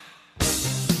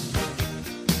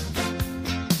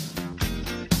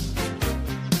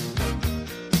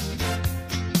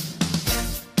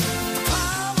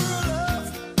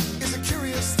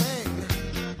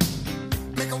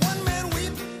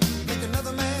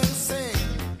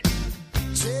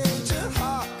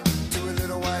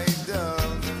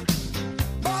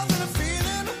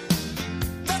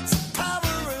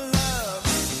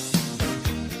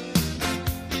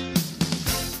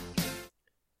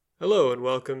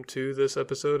welcome to this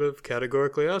episode of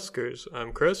Categorically Oscars.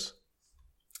 I'm Chris.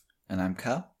 And I'm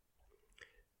Cal.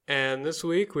 And this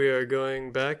week we are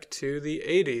going back to the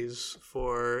 80s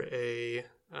for a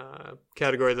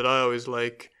category that I always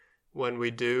like when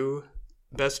we do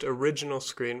Best Original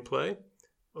Screenplay,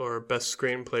 or Best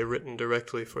Screenplay Written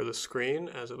Directly for the Screen,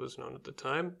 as it was known at the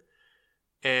time.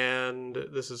 And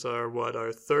this is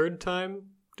our third time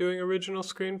doing original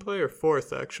screenplay, or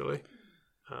fourth, actually.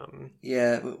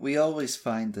 Yeah, we always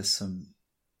find there's some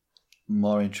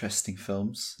more interesting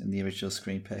films in the original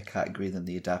screenplay category than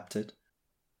the adapted.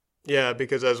 Yeah,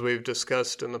 because as we've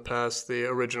discussed in the past, the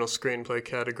original screenplay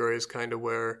category is kind of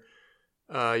where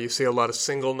you see a lot of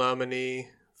single nominee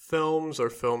films or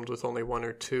films with only one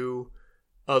or two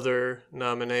other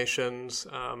nominations.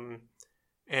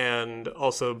 And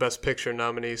also Best Picture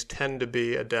nominees tend to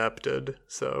be adapted,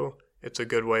 so it's a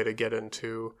good way to get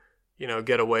into,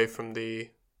 get away from the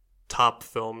top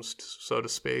films, so to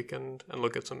speak, and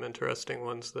look at some interesting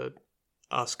ones that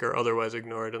Oscar otherwise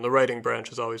ignored. And the writing branch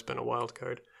has always been a wild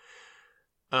card.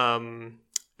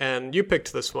 And you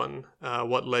picked this one.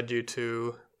 What led you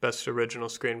to Best Original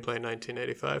Screenplay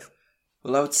 1985?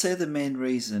 Well, I would say the main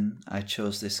reason I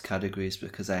chose this category is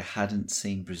because I hadn't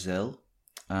seen Brazil.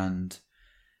 And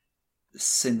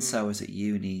since I was at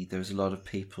uni, there was a lot of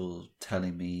people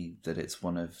telling me that it's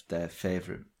one of their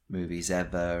favourite movies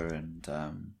ever,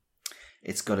 and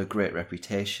it's got a great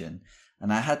reputation.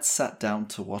 And I had sat down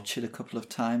to watch it a couple of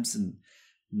times and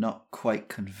not quite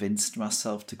convinced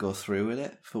myself to go through with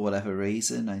it for whatever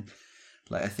reason.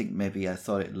 I think maybe I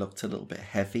thought it looked a little bit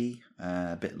heavy,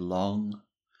 a bit long,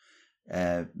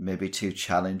 maybe too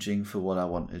challenging for what I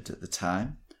wanted at the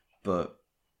time. But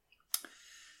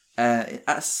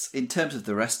as in terms of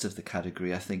the rest of the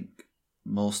category, I think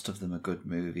most of them are good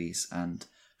movies, and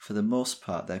for the most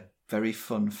part, they're very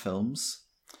fun films.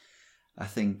 I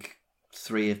think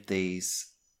 3 of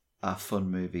these are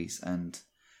fun movies, and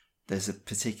there's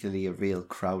particularly a real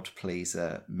crowd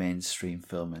pleaser mainstream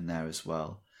film in there as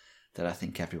well that I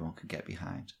think everyone can get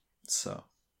behind. So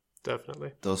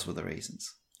definitely, those were the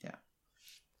reasons. Yeah.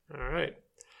 All right.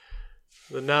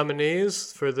 The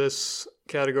nominees for this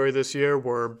category this year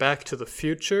were Back to the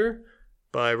Future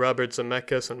by Robert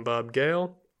Zemeckis and Bob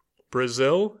Gale,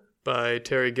 Brazil by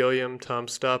Terry Gilliam, Tom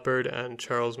Stoppard, and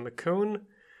Charles McCune,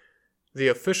 The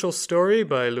Official Story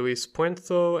by Luis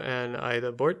Puente and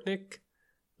Ida Bortnik,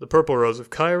 The Purple Rose of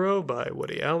Cairo by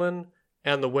Woody Allen,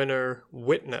 and the winner,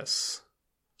 Witness,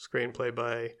 screenplay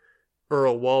by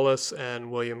Earl Wallace and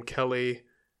William Kelly,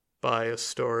 by a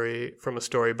story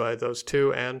by those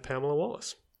two and Pamela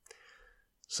Wallace.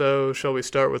 So, shall we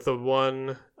start with the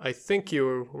one I think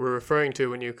you were referring to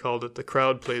when you called it the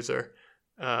crowd pleaser,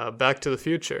 Back to the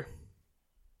Future?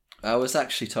 I was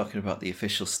actually talking about The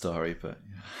Official Story, but...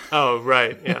 Oh,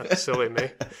 right. Yeah, silly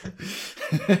me.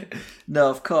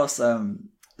 No, of course,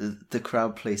 the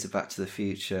crowd pleaser Back to the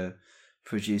Future,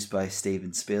 produced by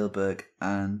Steven Spielberg,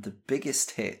 and the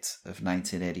biggest hit of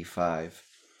 1985.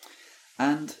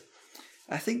 And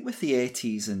I think with the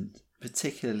 80s, and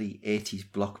particularly 80s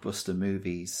blockbuster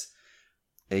movies,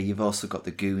 you've also got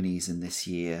the Goonies in this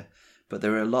year, but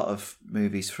there are a lot of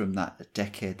movies from that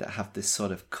decade that have this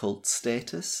sort of cult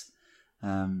status,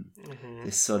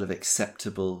 this sort of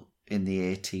acceptable in the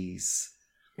 80s,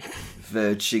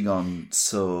 verging on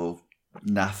so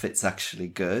naff it's actually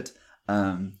good.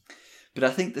 But I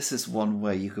think this is one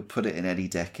where you could put it in any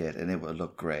decade and it would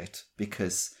look great,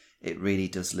 because it really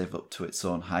does live up to its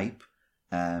own hype.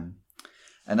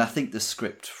 And I think the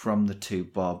script from the two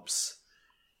Bobs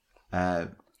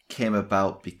came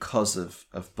about because of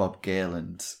Bob Gale,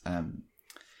 and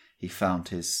he found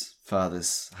his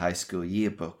father's high school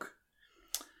yearbook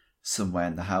somewhere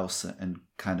in the house and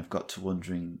kind of got to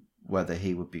wondering whether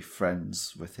he would be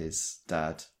friends with his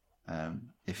dad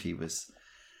if he was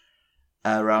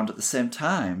around at the same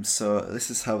time. So this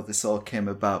is how this all came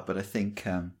about. But I think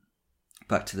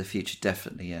Back to the Future,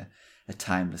 definitely a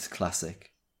timeless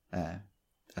classic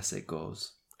as it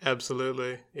goes.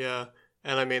 Absolutely, yeah.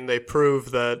 And I mean, they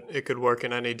prove that it could work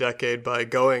in any decade by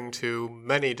going to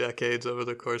many decades over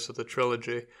the course of the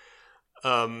trilogy.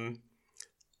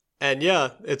 And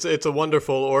yeah, it's a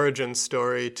wonderful origin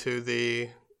story to the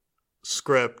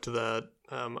script, that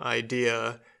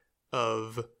idea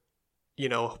of,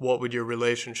 what would your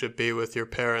relationship be with your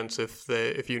parents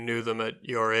if you knew them at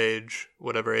your age,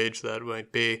 whatever age that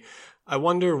might be. I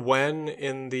wonder when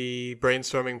in the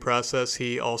brainstorming process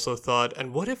he also thought,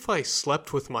 and what if I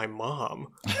slept with my mom?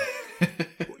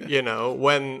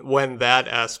 When that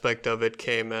aspect of it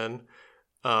came in.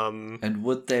 And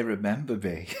would they remember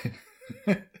me?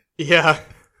 Yeah.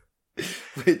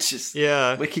 which is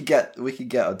Yeah. we can get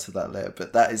onto that later.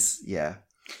 But that is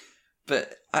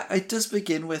But it does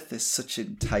begin with this such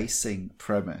enticing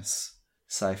premise,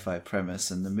 sci-fi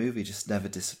premise, and the movie just never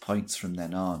disappoints from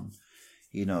then on.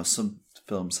 You know, some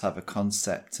films have a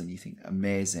concept and you think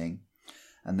amazing,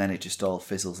 and then it just all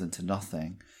fizzles into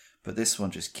nothing. But this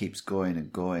one just keeps going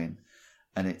and going,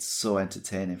 and it's so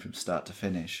entertaining from start to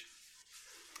finish.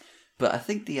 But I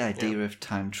think the idea of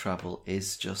time travel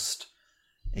is just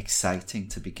exciting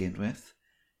to begin with,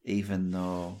 even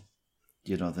though,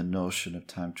 you know, the notion of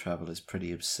time travel is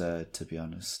pretty absurd, to be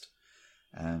honest,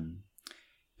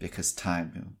 because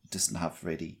time doesn't have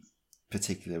really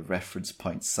particular reference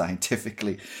points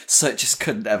scientifically, so it just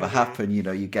couldn't ever happen. You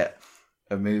know, you get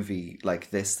a movie like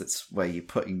this that's where you're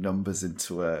putting numbers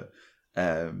into a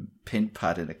pin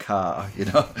pad in a car, you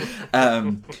know.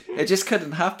 It just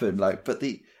couldn't happen. But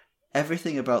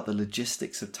everything about the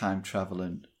logistics of time travel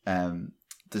and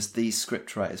there's these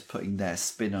scriptwriters putting their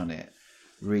spin on it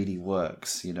really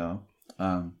works, you know,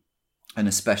 and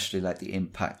especially like the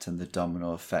impact and the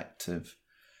domino effect of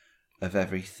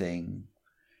everything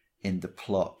in the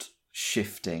plot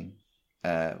shifting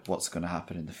what's going to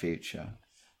happen in the future.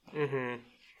 Mm-hmm.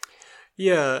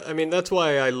 Yeah, I mean, that's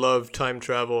why I love time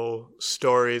travel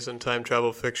stories and time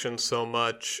travel fiction so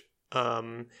much.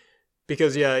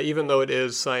 Because, yeah, even though it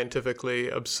is scientifically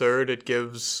absurd, it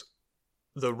gives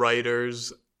the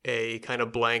writers a kind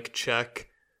of blank check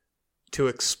to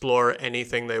explore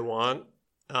anything they want,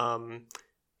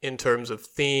 in terms of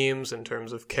themes, in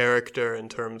terms of character, in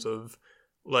terms of,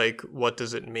 like, what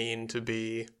does it mean to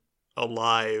be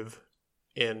alive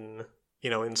in, you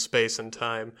know, in space and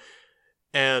time.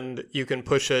 And you can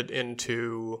push it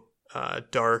into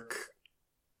dark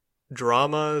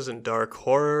dramas and dark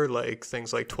horror, like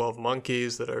things like 12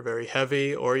 Monkeys that are very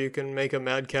heavy, or you can make a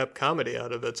madcap comedy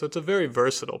out of it. So it's a very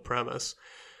versatile premise.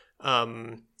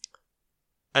 And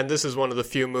this is one of the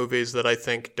few movies that I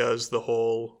think does the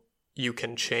whole you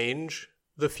can change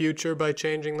the future by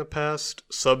changing the past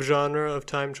subgenre of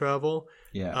time travel.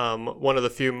 Yeah. One of the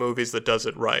few movies that does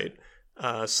it right.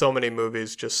 So many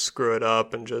movies just screw it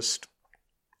up and just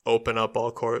open up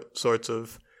all sorts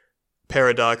of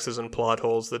paradoxes and plot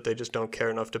holes that they just don't care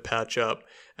enough to patch up.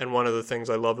 And one of the things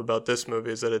I love about this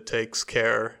movie is that it takes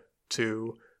care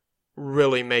to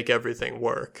really make everything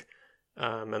work.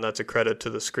 And that's a credit to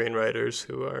the screenwriters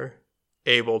who are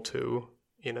able to,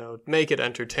 you know, make it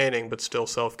entertaining but still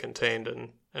self-contained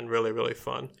and really, really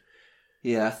fun.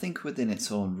 Yeah, I think within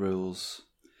its own rules,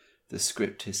 the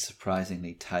script is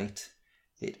surprisingly tight.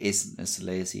 It isn't as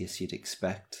lazy as you'd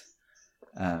expect.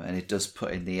 And it does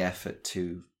put in the effort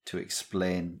to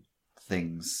explain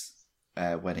things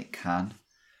when it can.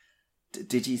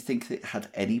 Did you think that it had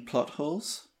any plot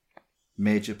holes?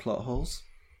 Major plot holes?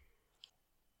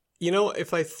 You know,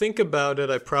 if I think about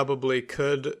it, I probably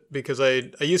could, because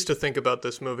I used to think about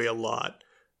this movie a lot,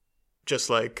 just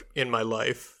like in my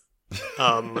life.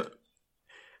 And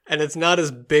it's not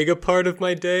as big a part of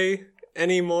my day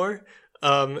anymore.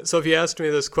 So if you asked me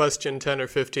this question 10 or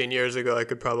 15 years ago, I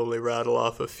could probably rattle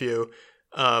off a few.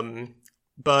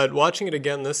 But watching it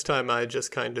again this time, I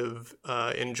just kind of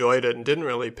enjoyed it and didn't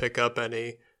really pick up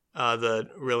any that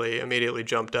really immediately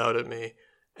jumped out at me.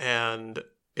 And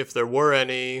if there were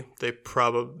any, they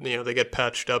probably, you know, they get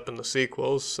patched up in the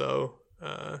sequels, so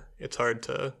it's hard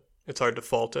to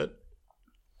fault it.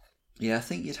 Yeah, I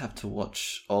think you'd have to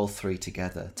watch all three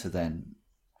together to then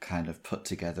kind of put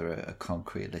together a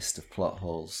concrete list of plot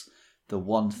holes. The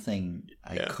one thing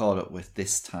I caught up with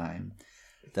this time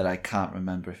that I can't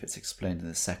remember if it's explained in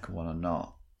the second one or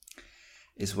not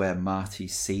is where Marty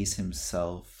sees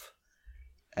himself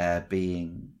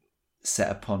being set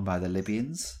upon by the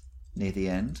Libyans near the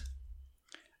end.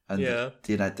 And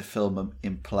the film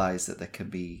implies that there can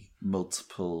be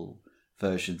multiple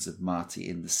versions of Marty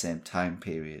in the same time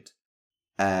period.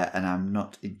 And I'm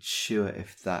not sure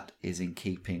if that is in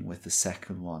keeping with the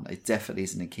second one. It definitely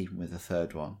isn't in keeping with the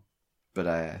third one. But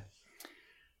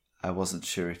I wasn't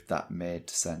sure if that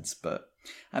made sense. But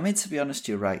I mean, to be honest,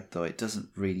 you're right, though. It doesn't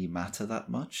really matter that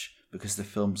much because the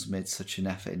film's made such an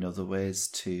effort in other ways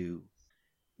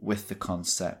with the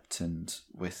concept and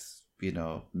with, you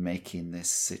know, making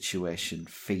this situation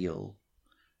feel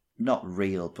not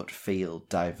real, but feel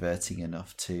diverting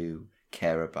enough to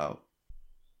care about.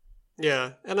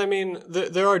 Yeah, and I mean,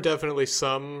 there are definitely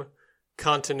some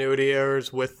continuity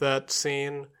errors with that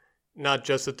scene. Not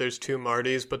just that there's two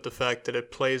Martys, but the fact that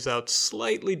it plays out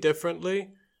slightly differently.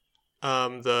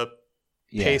 The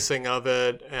pacing of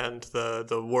it and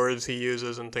the words he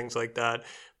uses and things like that.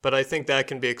 But I think that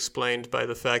can be explained by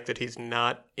the fact that he's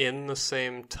not in the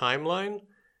same timeline.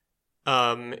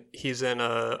 he's in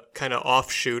a kind of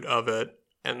offshoot of it,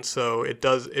 and so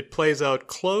it plays out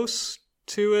close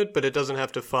to it, but it doesn't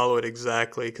have to follow it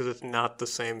exactly because it's not the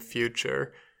same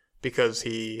future because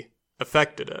he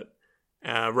affected it,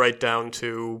 right down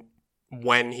to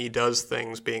when he does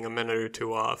things being a minute or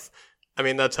two off. I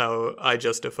mean, that's how I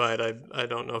justify it. I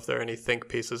don't know if there are any think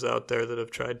pieces out there that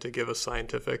have tried to give a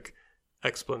scientific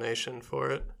explanation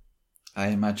for it. I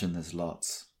imagine there's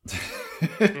lots.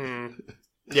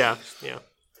 Yeah.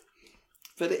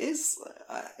 But it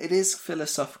is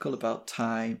philosophical about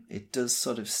time. It does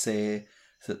sort of say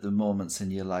that the moments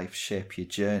in your life shape your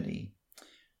journey,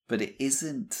 but it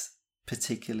isn't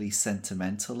particularly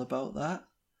sentimental about that.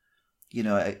 You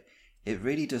know, it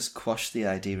really does quash the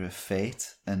idea of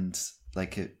fate and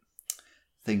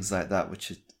things like that,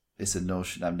 which is a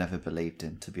notion I've never believed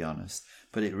in, to be honest.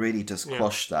 But it really does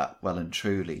quash that well and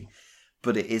truly.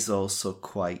 But it is also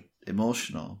quite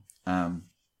emotional.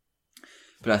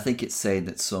 But I think it's saying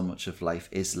that so much of life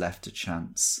is left to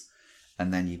chance,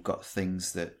 and then you've got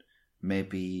things that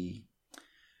maybe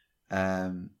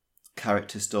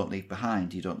characters don't leave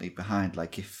behind. You don't leave behind.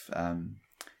 Like if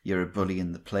you're a bully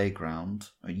in the playground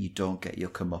and you don't get your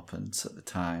comeuppance at the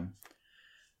time,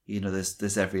 you know,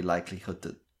 there's every likelihood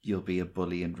that you'll be a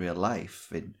bully in real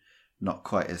life in not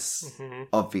quite as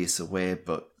obvious a way,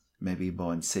 but maybe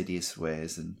more insidious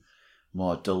ways and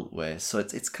more adult ways. So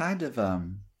it's kind of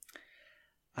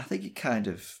I think it kind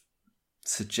of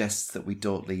suggests that we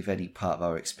don't leave any part of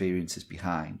our experiences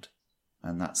behind,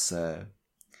 and that's I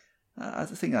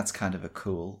think that's kind of a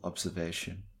cool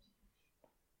observation.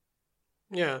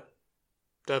 Yeah,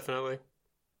 definitely.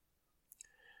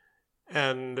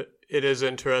 And it is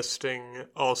interesting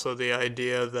also the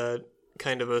idea that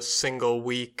kind of a single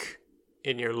week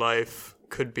in your life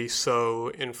could be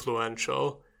so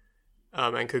influential,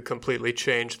 and could completely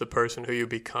change the person who you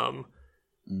become.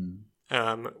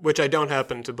 Which I don't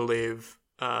happen to believe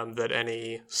that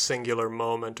any singular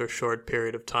moment or short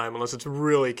period of time, unless it's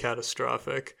really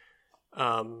catastrophic,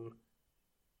 and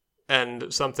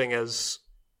something as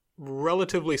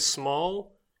relatively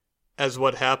small as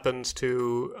what happens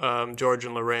to George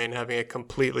and Lorraine having it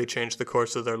completely change the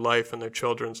course of their life and their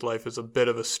children's life is a bit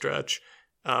of a stretch.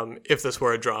 If this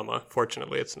were a drama,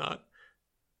 fortunately it's not.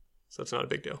 So it's not a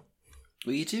big deal.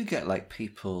 Well, you do get like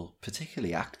people,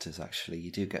 particularly actors actually,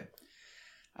 you do get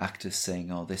actors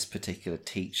saying, oh, this particular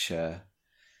teacher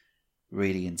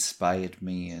really inspired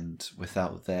me, and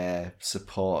without their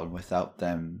support and without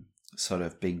them sort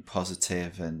of being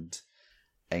positive and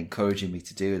encouraging me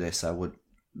to do this, I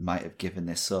might have given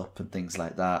this up and things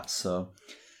like that. So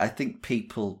I think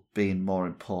people being more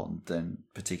important than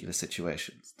particular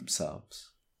situations themselves.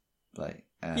 Like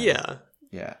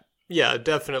yeah,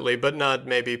 definitely, but not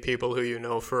maybe people who you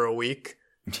know for a week.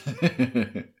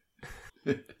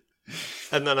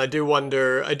 And then I do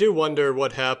wonder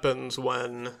what happens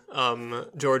when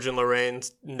George and Lorraine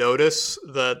notice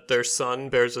that their son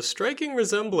bears a striking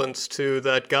resemblance to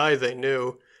that guy they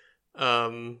knew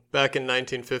back in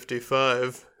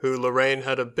 1955, who Lorraine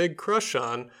had a big crush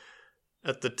on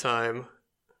at the time.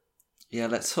 Yeah,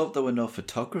 let's hope there were no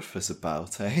photographers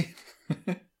about, eh?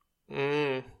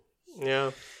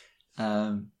 Yeah.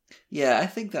 Yeah, I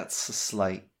think that's a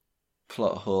slight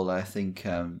plot hole I think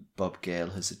Bob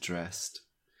Gale has addressed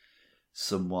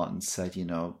somewhat and said, you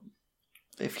know,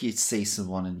 if you see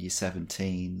someone and you're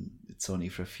 17, it's only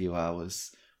for a few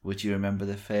hours, would you remember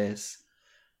their face?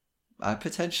 I would.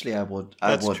 That's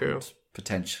I wouldn't, true.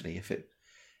 potentially, if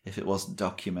it wasn't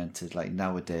documented. Like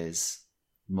nowadays,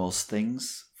 most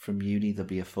things from uni, there'll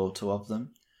be a photo of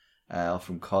them, or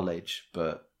from college,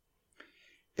 but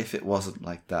if it wasn't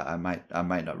like that, I might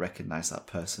not recognize that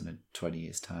person in 20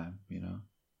 years' time, you know?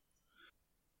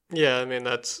 Yeah, I mean,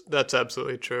 that's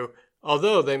absolutely true.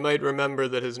 Although they might remember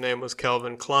that his name was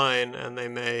Calvin Klein, and they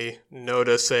may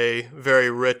notice a very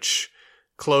rich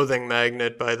clothing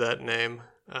magnate by that name,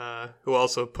 who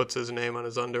also puts his name on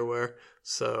his underwear.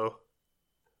 So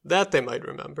that they might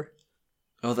remember.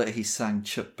 Oh, that he sang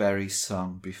Chuck Berry's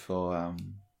song before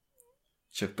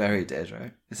Chuck Berry did,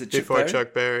 right? Is it Chuck Berry?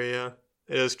 Chuck Berry, yeah.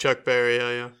 It is Chuck Berry,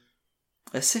 yeah.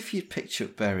 As if you'd pick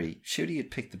Chuck Berry. Surely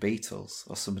you'd pick the Beatles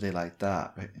or somebody like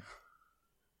that, right?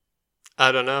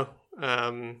 I don't know.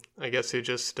 I guess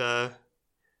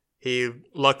he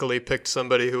luckily picked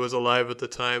somebody who was alive at the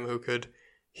time who could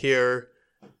hear.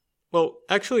 Well,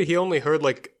 actually, he only heard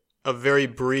like a very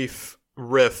brief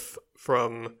riff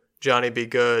from Johnny B.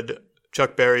 Good.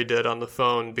 Chuck Berry did on the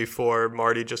phone before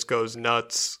Marty just goes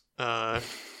nuts,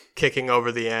 kicking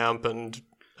over the amp and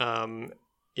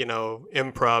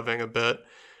improving a bit.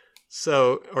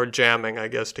 So, or jamming, I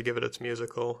guess, to give it its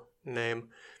musical name.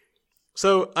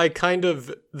 So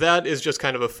that is just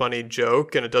kind of a funny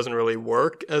joke, and it doesn't really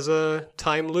work as a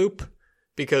time loop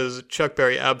because Chuck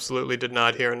Berry absolutely did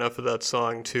not hear enough of that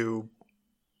song to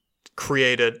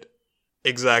create it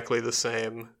exactly the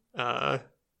same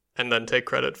and then take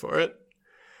credit for it.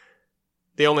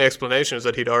 The only explanation is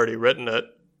that he'd already written it,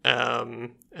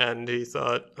 and he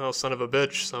thought, "Oh, son of a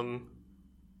bitch, some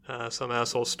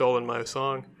asshole stolen my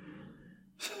song."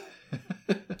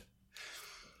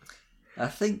 I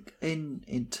think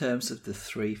in terms of the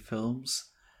three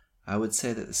films, I would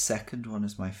say that the second one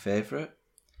is my favourite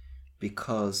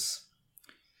because,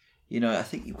 I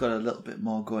think you've got a little bit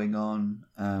more going on.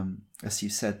 As you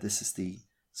said, this is the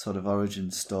sort of origin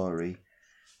story.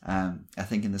 I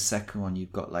think in the second one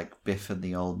you've got like Biff and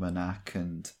the Almanac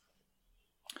and,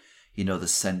 the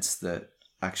sense that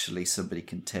actually somebody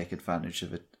can take advantage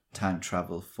of a time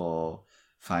travel for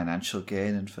financial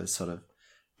gain and for sort of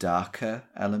darker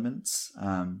elements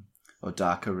or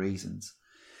darker reasons.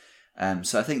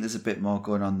 So I think there's a bit more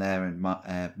going on there, and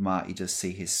Marty does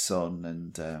see his son,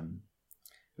 and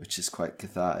which is quite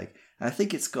cathartic. And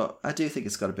I do think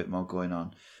it's got a bit more going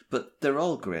on, but they're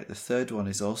all great. The third one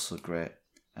is also great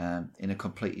in a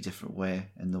completely different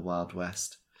way in the Wild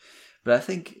West. But I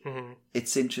think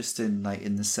it's interesting. Like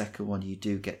in the second one, you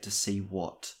do get to see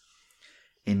what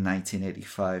in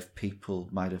 1985 people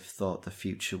might have thought the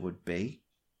future would be.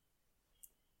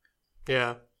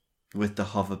 Yeah. With the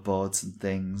hoverboards and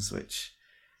things, which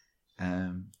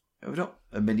we're not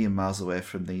a million miles away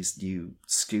from these new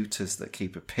scooters that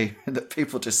keep appearing, that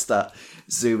people just start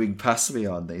zooming past me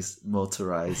on, these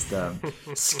motorized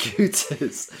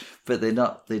scooters. But they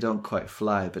don't quite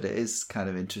fly, but it is kind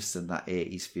of interesting, that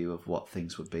 80s view of what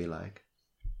things would be like.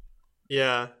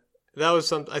 Yeah.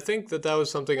 I think that was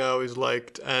something I always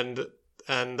liked, and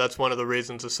that's one of the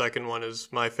reasons the second one is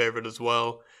my favorite as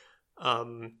well.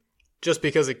 Just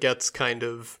because it gets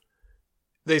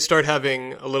they start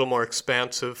having a little more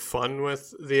expansive fun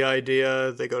with the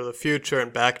idea. They go to the future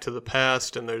and back to the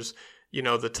past, and there's,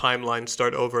 the timelines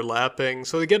start overlapping.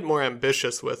 So they get more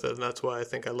ambitious with it, and that's why I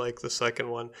think I like the second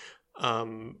one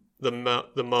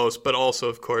the most. But also,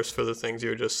 of course, for the things you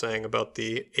were just saying about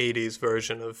the 80s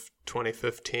version of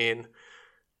 2015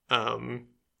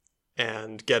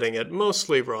 and getting it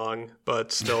mostly wrong,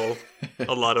 but still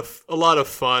a lot of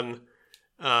fun.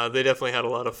 They definitely had a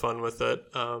lot of fun with it,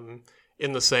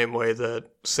 in the same way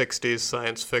that 60s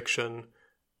science fiction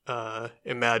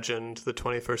imagined the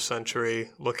 21st century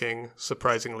looking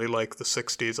surprisingly like the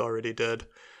 60s already did.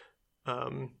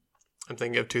 I'm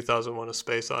thinking of 2001: A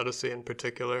Space Odyssey in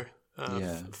particular.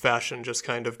 Fashion just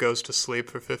kind of goes to sleep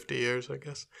for 50 years, I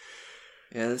guess.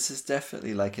 Yeah, this is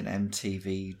definitely like an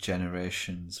MTV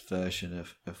Generations version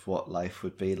of what life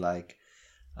would be like.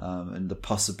 And the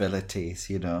possibilities,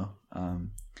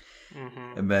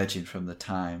 emerging from the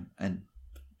time,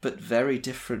 but very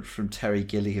different from Terry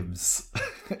Gilliam's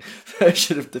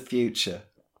version of the future.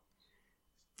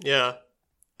 Yeah,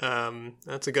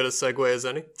 that's as good a segue as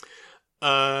any.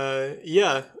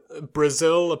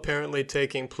 Brazil apparently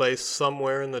taking place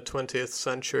somewhere in the 20th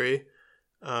century,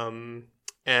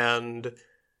 and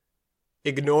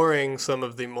ignoring some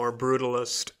of the more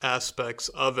brutalist aspects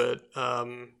of it.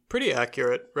 Pretty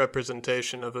accurate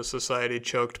representation of a society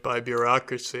choked by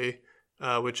bureaucracy,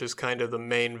 which is kind of the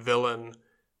main villain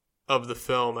of the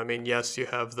film. I mean, yes, you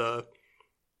have the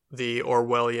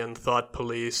Orwellian thought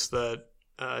police that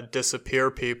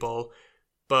disappear people,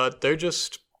 but they're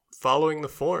just following the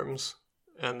forms.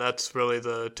 And that's really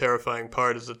the terrifying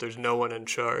part, is that there's no one in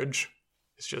charge.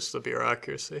 It's just the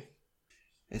bureaucracy.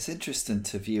 It's interesting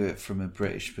to view it from a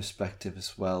British perspective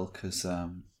as well, because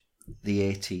the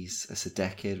 80s as a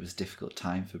decade was a difficult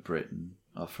time for Britain,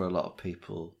 or for a lot of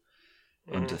people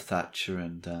under Thatcher,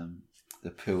 and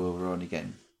the poor were only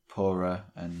getting poorer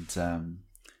and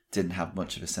didn't have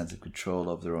much of a sense of control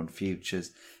over their own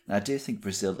futures. And I do think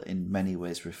Brazil in many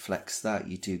ways reflects that.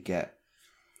 You do get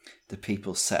the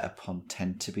people set upon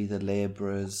tend to be the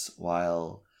labourers,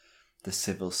 while the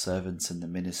civil servants and the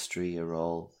ministry are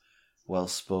all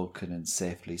well-spoken and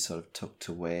safely sort of tucked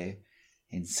away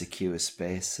in secure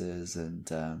spaces.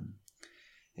 And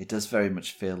it does very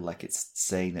much feel like it's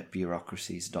saying that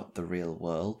bureaucracy is not the real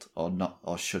world,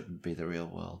 or shouldn't be the real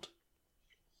world.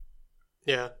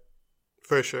 Yeah,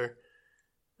 for sure.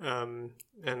 And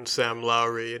Sam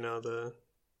Lowry,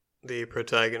 the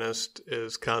protagonist,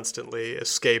 is constantly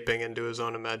escaping into his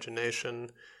own imagination.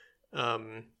 He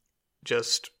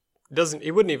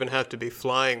wouldn't even have to be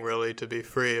flying really to be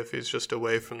free if he's just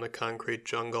away from the concrete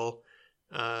jungle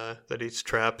that he's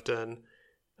trapped in.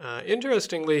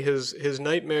 Interestingly, his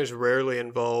nightmares rarely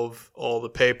involve all the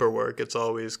paperwork. It's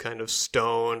always kind of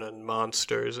stone and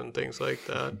monsters and things like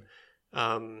that.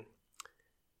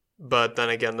 But then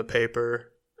again, the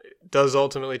paper does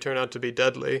ultimately turn out to be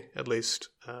deadly. At least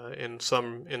in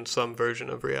some version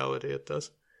of reality, it does.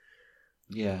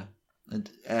 Yeah, and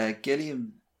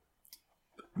Gilliam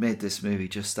made this movie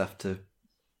just after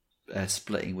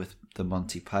splitting with the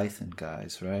Monty Python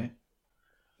guys, right?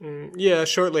 Yeah,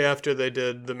 shortly after they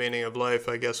did The Meaning of Life,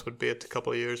 I guess would be a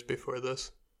couple of years before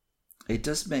this. It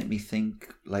does make me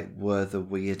think, like, were the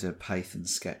weirder Python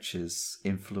sketches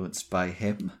influenced by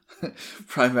him,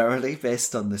 primarily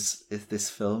based on this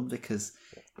film? Because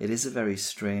it is a very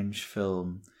strange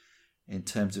film in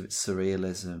terms of its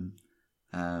surrealism.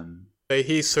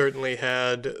 He certainly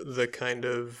had the kind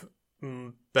of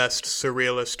best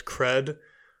surrealist cred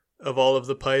of all of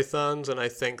the Pythons, and I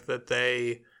think that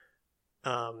they...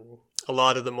 a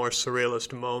lot of the more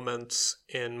surrealist moments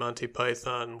in Monty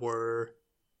Python were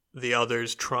the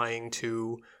others trying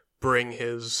to bring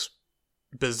his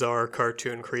bizarre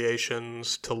cartoon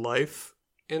creations to life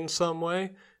in some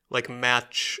way, like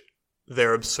match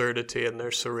their absurdity and their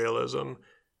surrealism.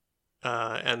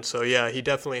 And so, yeah, he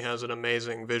definitely has an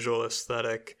amazing visual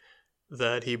aesthetic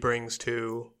that he brings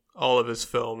to all of his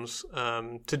films.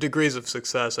 To degrees of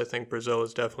success, I think Brazil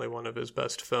is definitely one of his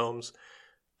best films.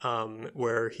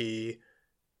 Where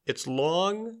it's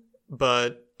long,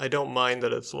 but I don't mind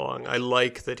that it's long. I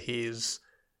like that he's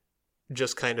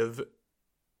just kind of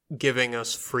giving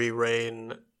us free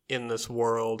rein in this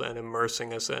world and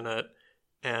immersing us in it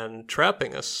and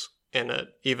trapping us in it.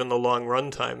 Even the long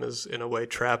runtime is, in a way,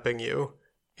 trapping you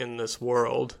in this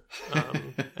world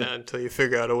until you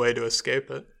figure out a way to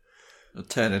escape it. I'll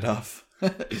turn it off.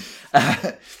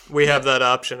 We have that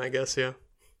option, I guess, yeah.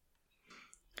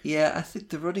 Yeah, I think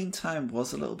the running time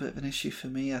was a little bit of an issue for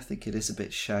me. I think it is a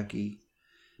bit shaggy.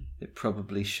 It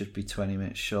probably should be 20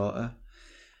 minutes shorter.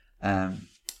 And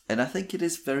I think it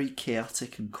is very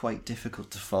chaotic and quite difficult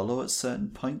to follow at certain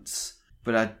points.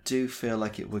 But I do feel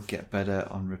like it would get better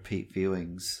on repeat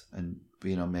viewings. And,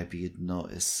 maybe you'd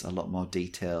notice a lot more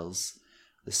details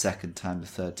the second time, the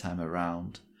third time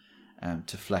around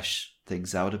to flesh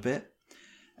things out a bit.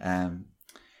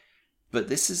 But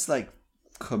this is like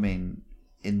coming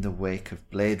in the wake of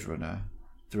Blade Runner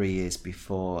 3 years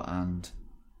before, and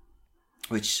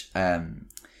which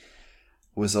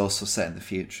was also set in the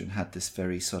future and had this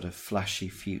very sort of flashy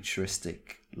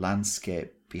futuristic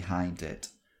landscape behind it.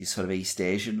 It's sort of East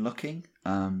Asian looking,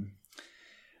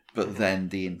 but then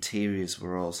the interiors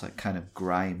were also like kind of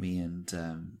grimy and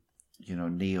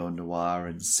neo-noir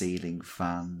and ceiling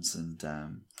fans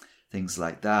and things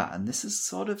like that. And this is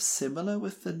sort of similar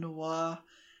with the noir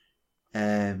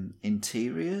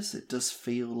interiors. It does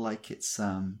feel like it's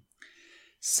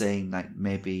saying like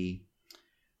maybe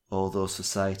although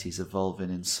society's evolving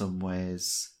in some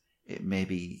ways, it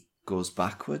maybe goes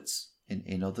backwards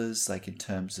in others, like in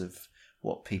terms of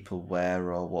what people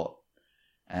wear or what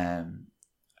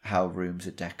how rooms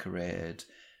are decorated.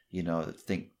 I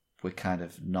think we're kind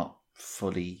of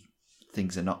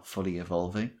things are not fully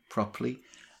evolving properly.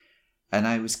 And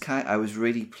I was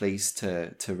really pleased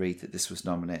to read that this was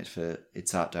nominated for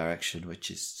its art direction,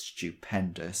 which is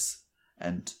stupendous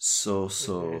and so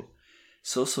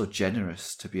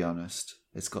generous, to be honest.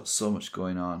 It's got so much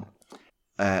going on.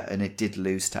 And it did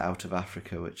lose to Out of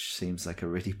Africa, which seems like a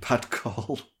really bad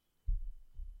call.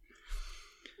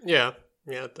 Yeah,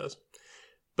 it does.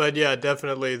 But yeah,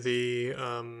 definitely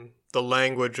the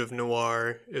language of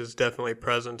noir is definitely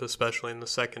present, especially in the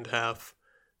second half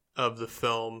of the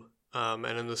film. And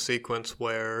in the sequence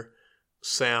where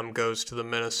Sam goes to the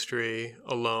ministry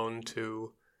alone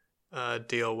to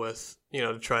deal with,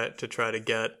 to try to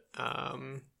get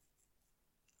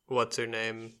what's her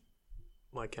name?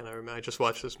 Why can't I remember? I just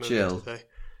watched this movie today.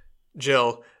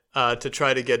 Jill, to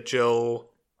try to get Jill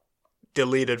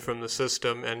deleted from the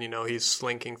system, and he's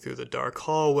slinking through the dark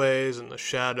hallways and the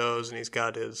shadows, and he's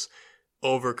got his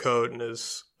overcoat and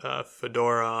his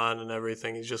fedora on and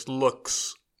everything. He just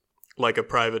looks like a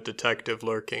private detective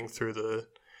lurking through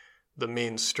the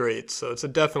mean streets. So it's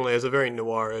definitely a very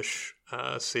noirish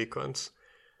sequence.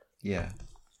 Yeah.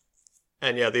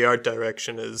 And yeah, the art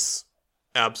direction is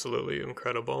absolutely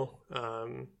incredible.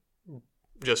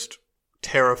 Just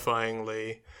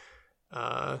terrifyingly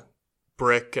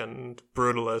brick and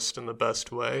brutalist in the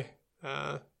best way.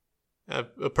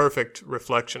 A perfect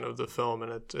reflection of the film,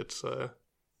 and it's a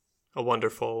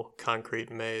wonderful concrete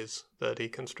maze that he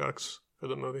constructs for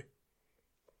the movie.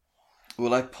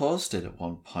 Well, I paused it at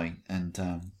one point, and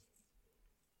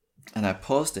I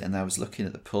paused it, and I was looking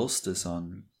at the posters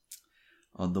on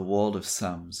the wall of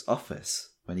Sam's office,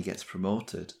 when he gets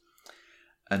promoted,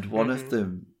 and one of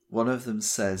them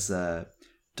says,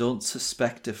 "Don't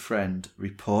suspect a friend,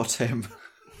 report him."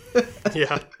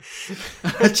 Yeah.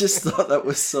 I just thought that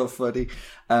was so funny.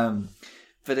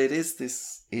 But it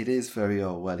is very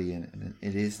Orwellian, and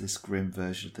it is this grim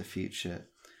version of the future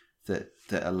that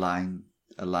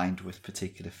aligned with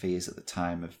particular fears at the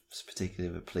time of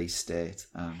particularly the police state.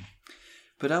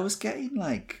 But I was getting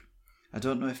like, I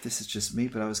don't know if this is just me,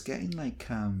 but I was getting like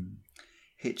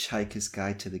Hitchhiker's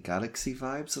Guide to the Galaxy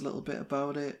vibes a little bit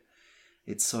about it.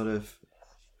 It sort of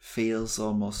feels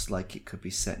almost like it could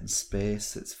be set in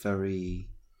space.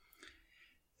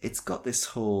 It's got this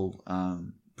whole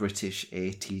British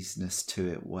 80s-ness to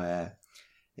it where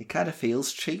it kind of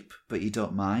feels cheap, but you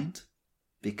don't mind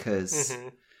because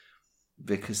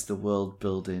the world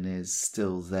building is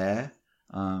still there.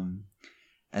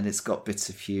 And it's got bits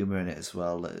of humour in it as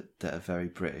well that are very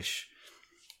British.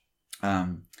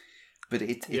 But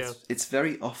it's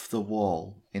very off the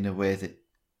wall in a way that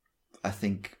I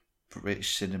think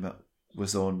British cinema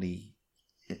was only,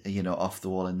 off the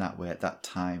wall in that way at that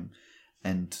time.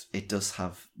 And it does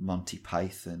have Monty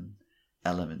Python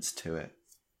elements to it.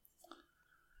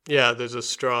 Yeah, there's a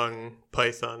strong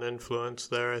Python influence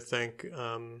there, I think.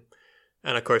 And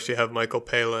of course you have Michael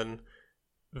Palin,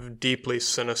 deeply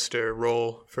sinister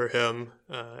role for him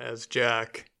as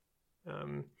Jack,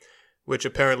 which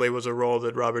apparently was a role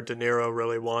that Robert De Niro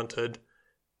really wanted,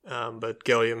 but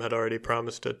Gilliam had already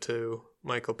promised it to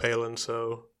Michael Palin,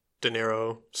 so De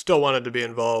Niro still wanted to be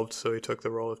involved, so he took the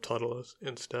role of Tuttle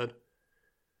instead.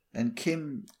 And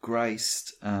Kim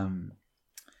Greist,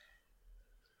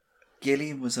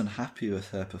 Gilliam was unhappy with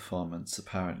her performance,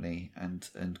 apparently,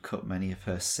 and cut many of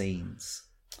her scenes.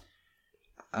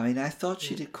 I mean, I thought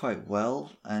she did quite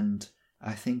well, and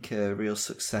I think a real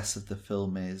success of the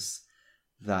film is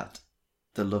that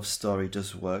the love story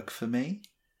does work for me.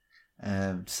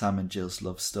 Sam and Jill's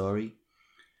love story,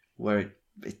 where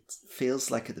it feels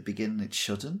like at the beginning it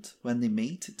shouldn't. When they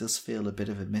meet, it does feel a bit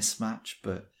of a mismatch,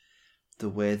 but the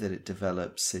way that it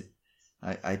develops,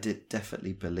 I did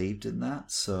definitely believed in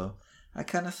that. So I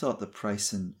kind of thought that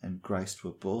Price and Greist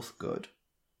were both good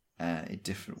in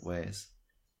different ways.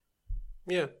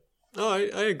 Yeah. Oh,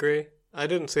 I agree. I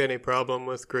didn't see any problem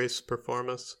with Greist's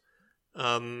performance.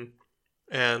 And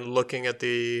looking at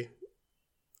the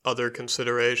other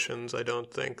considerations, I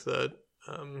don't think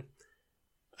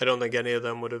any of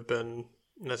them would have been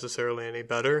necessarily any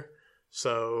better.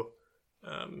 So,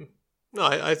 no,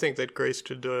 I think that Greist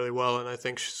did really well, and I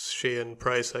think she and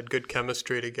Price had good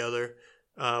chemistry together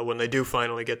when they do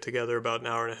finally get together about an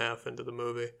hour and a half into the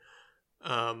movie.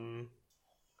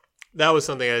 That was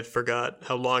something I forgot,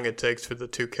 how long it takes for the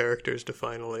two characters to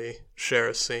finally share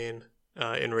a scene.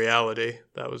 In reality,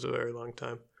 that was a very long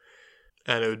time.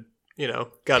 And it would,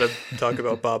 got to talk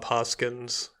about Bob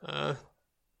Hoskins'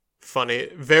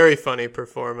 very funny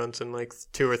performance in like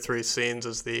 2 or 3 scenes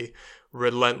as the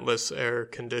relentless air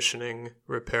conditioning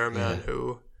repairman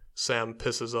who Sam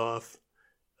pisses off.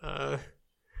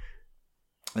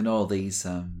 And all these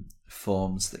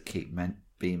forms that keep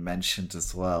being mentioned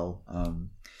as well,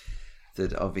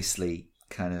 that obviously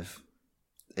kind of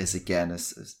is again a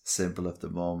symbol of the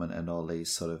moment, and all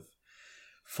these sort of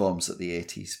forms that the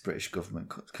 80s British government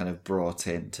kind of brought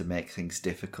in to make things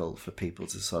difficult for people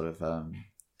to sort of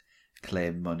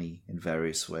claim money in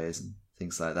various ways and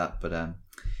things like that. But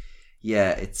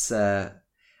it's I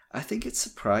think it's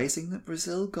surprising that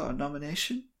Brazil got a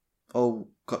nomination, or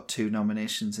got 2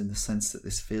 nominations, in the sense that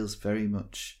this feels very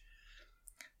much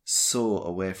so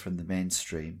away from the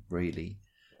mainstream, really.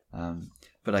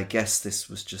 But I guess this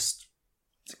was just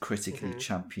critically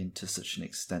championed to such an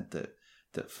extent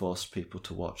that forced people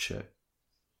to watch it.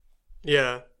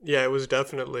 Yeah, it was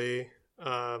definitely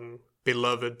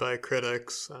beloved by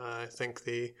critics. I think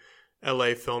the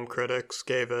LA Film Critics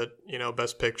gave it,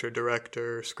 Best Picture,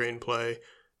 Director, Screenplay.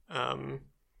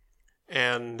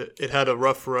 And it had a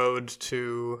rough road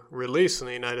to release in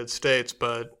the United States,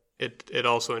 but it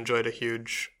also enjoyed a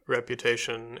huge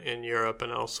reputation in Europe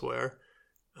and elsewhere,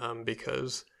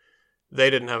 because they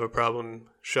didn't have a problem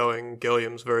showing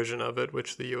Gilliam's version of it,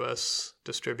 which the U.S.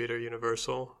 distributor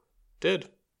Universal did.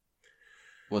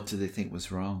 What do they think was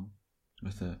wrong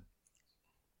with it?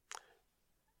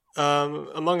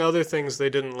 Among other things, they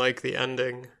didn't like the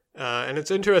ending. And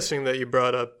it's interesting that you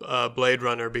brought up Blade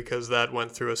Runner, because that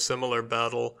went through a similar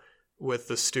battle with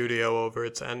the studio over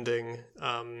its ending.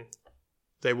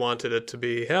 They wanted it to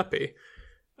be happy.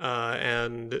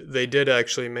 And they did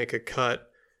actually make a cut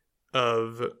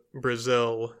of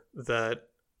Brazil that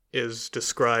is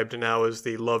described now as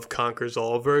the Love Conquers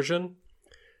All version,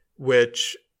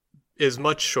 which is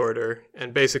much shorter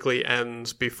and basically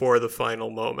ends before the final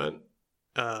moment.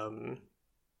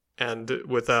 And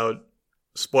without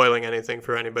spoiling anything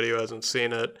for anybody who hasn't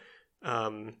seen it,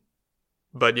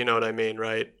 but you know what I mean,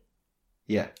 right?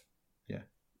 Yeah.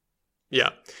 Yeah.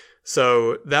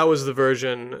 So that was the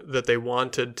version that they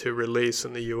wanted to release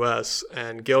in the US,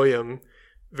 and Gilliam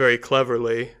very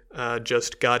cleverly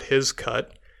just got his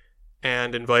cut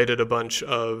and invited a bunch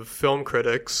of film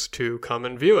critics to come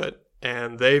and view it.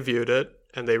 And they viewed it,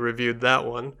 and they reviewed that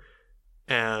one,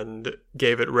 and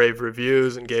gave it rave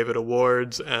reviews and gave it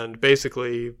awards, and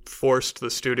basically forced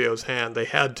the studio's hand. They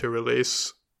had to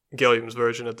release Gilliam's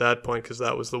version at that point because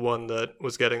that was the one that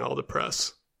was getting all the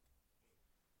press.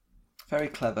 Very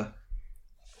clever.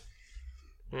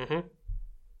 Mm-hmm.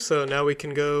 So now we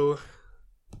can go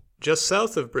just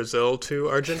south of Brazil to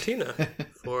Argentina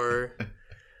for...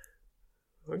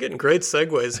 We're getting great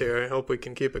segues here. I hope we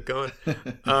can keep it going.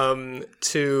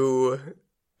 To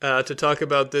talk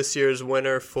about this year's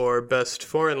winner for Best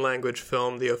Foreign Language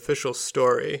Film, The Official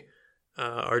Story,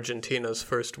 Argentina's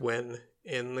first win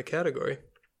in the category.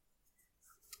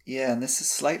 Yeah, and this is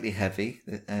slightly heavy.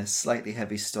 A slightly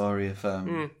heavy story of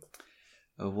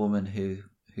a woman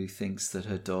who thinks that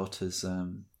her daughter's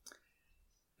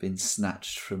been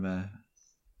snatched from a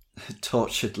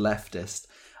tortured leftist.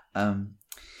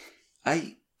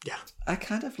 I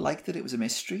kind of like that it was a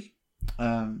mystery,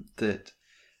 that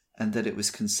it was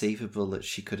conceivable that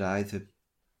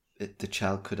the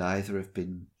child could either have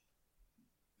been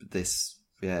this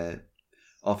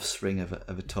offspring of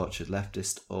a tortured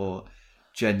leftist or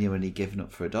genuinely given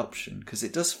up for adoption, because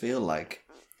it does feel like,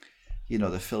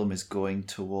 the film is going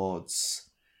towards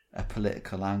a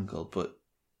political angle, but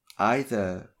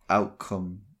either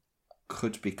outcome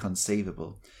could be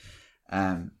conceivable,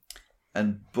 and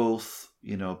both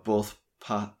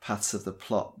paths of the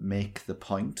plot make the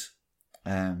point.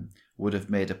 Would have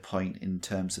made a point in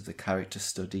terms of the character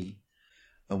study,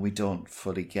 and we don't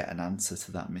fully get an answer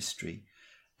to that mystery.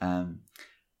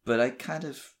 But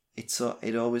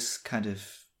it always kind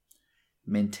of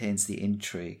maintains the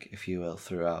intrigue, if you will,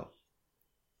 throughout.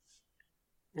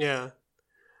 Yeah.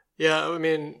 I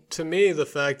mean, to me, the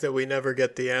fact that we never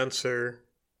get the answer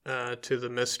to the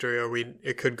mystery, or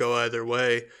it could go either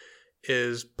way,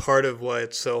 is part of why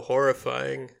it's so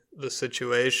horrifying, the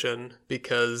situation,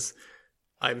 because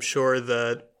I'm sure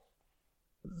that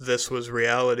this was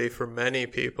reality for many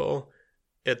people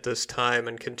at this time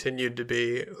and continued to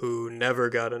be, who never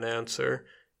got an answer,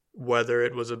 whether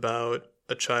it was about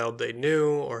a child they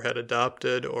knew or had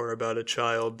adopted or about a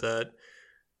child that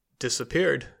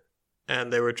disappeared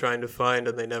and they were trying to find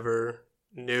and they never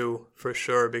knew for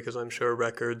sure, because I'm sure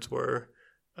records were,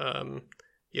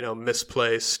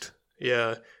 misplaced.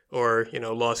 Yeah. Or,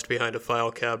 lost behind a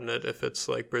file cabinet if it's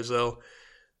like Brazil.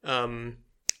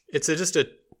 It's just a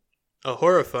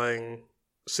horrifying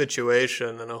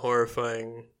situation and a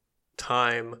horrifying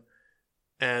time,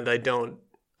 and I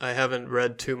haven't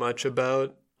read too much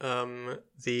about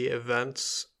the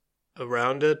events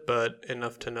around it, but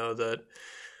enough to know that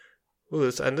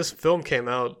this film came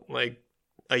out like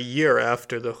a year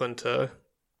after the junta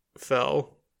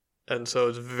fell, and so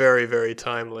it's very, very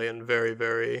timely and very,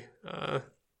 very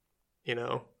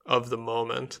of the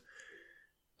moment.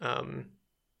 And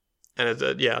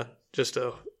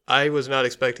I was not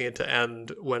expecting it to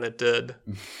end when it did.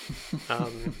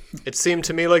 It seemed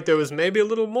to me like there was maybe a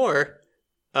little more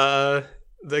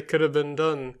that could have been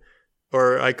done,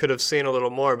 or I could have seen a little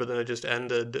more, but then it just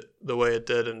ended the way it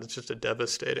did, and it's just a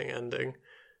devastating ending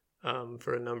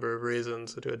for a number of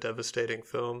reasons to a devastating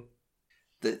film.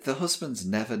 The husband's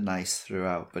never nice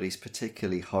throughout, but he's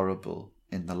particularly horrible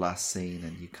in the last scene,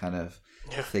 and you kind of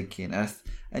thinking,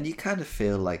 and you kind of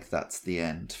feel like that's the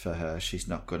end for her. She's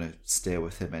not going to stay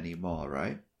with him anymore,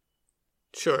 right?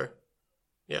 Sure.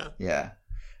 Yeah. Yeah.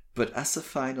 But as the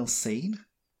final scene,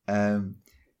 it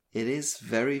is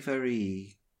very,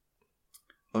 very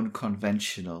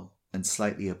unconventional and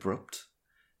slightly abrupt.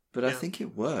 But I think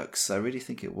it works. I really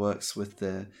think it works with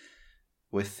the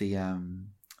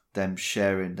them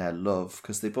sharing their love,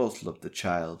 because they both love the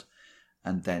child,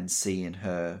 and then seeing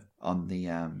her on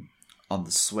the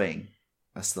swing.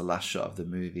 That's the last shot of the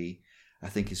movie. I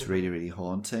think it's really, really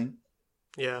haunting.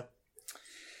 Yeah.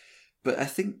 But I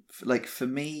think, like, for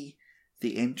me,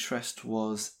 the interest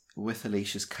was with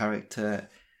Alicia's character,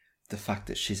 the fact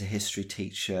that she's a history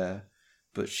teacher,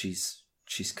 but she's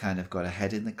kind of got her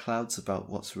head in the clouds about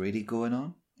what's really going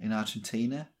on in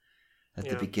Argentina at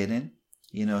the beginning.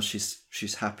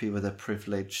 She's happy with her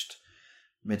privileged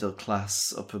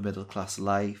upper middle class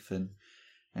life, and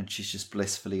she's just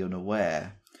blissfully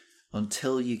unaware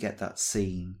until you get that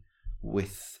scene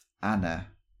with Anna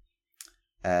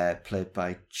played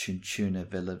by Chinchuna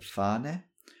Villanfane,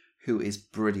 who is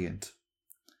brilliant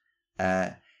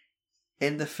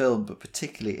in the film, but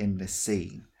particularly in this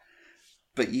scene.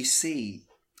 But you see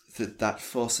that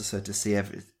forces her to see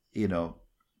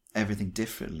everything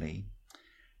differently.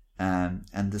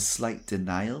 And the slight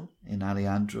denial in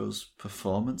Alejandro's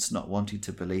performance, not wanting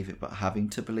to believe it, but having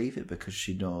to believe it because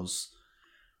she knows,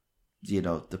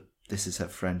 this is her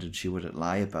friend and she wouldn't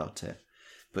lie about it.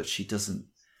 But she doesn't,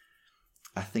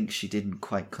 I think she didn't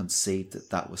quite conceive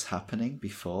that was happening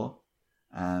before.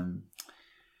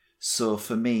 So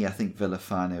for me, I think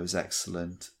Villanfane was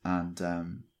excellent,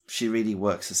 and she really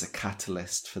works as a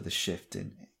catalyst for the shift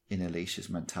in Alicia's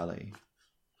mentality.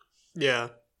 Yeah,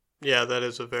 that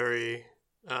is a very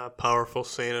powerful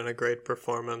scene and a great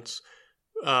performance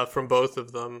from both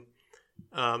of them.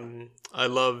 I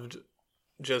loved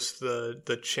just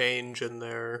the change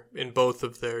in both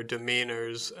of their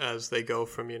demeanors as they go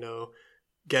from,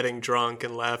 getting drunk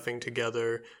and laughing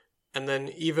together. And then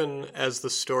even as the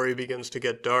story begins to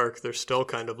get dark, they're still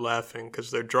kind of laughing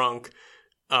because they're drunk.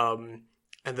 And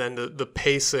then the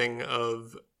pacing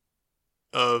of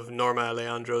Norma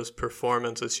Aleandro's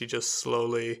performance as she just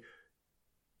slowly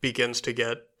begins to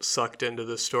get sucked into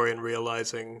the story and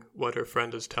realizing what her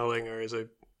friend is telling her is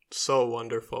so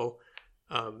wonderful.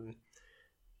 I'm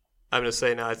going to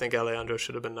say now, I think Alejandro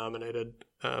should have been nominated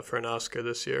for an Oscar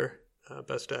this year,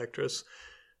 Best Actress.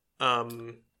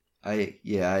 I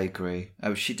agree.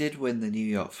 She did win the New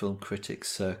York Film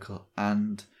Critics Circle,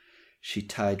 and she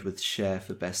tied with Cher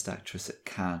for Best Actress at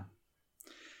Cannes.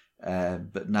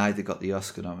 But neither got the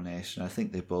Oscar nomination. I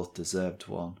think they both deserved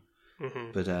one.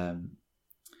 Mm-hmm. But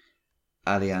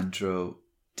Alejandro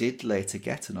did later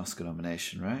get an Oscar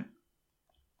nomination, right?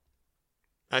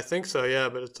 I think so, yeah,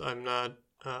 but I'm not...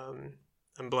 I'm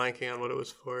blanking on what it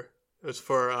was for. It was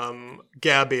for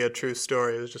Gabby, A True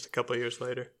Story. It was just a couple of years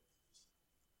later.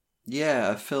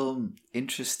 Yeah, a film.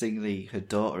 Interestingly, her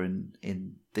daughter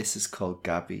in this is called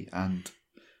Gabby, and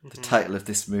the title of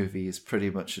this movie is pretty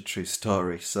much a true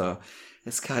story. So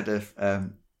it's kind of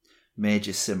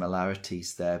major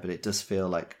similarities there, but it does feel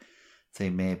like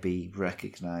they maybe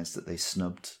recognised that they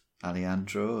snubbed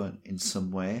Alejandro in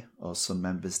some way, or some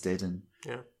members did, and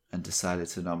decided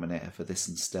to nominate her for this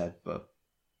instead. But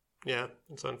yeah,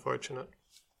 it's unfortunate.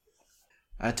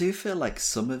 I do feel like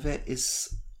some of it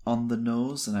is on the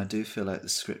nose, and I do feel like the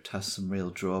script has some real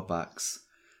drawbacks,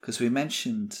 because we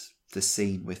mentioned the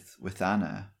scene with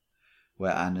Anna,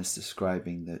 where Anna's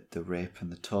describing the rape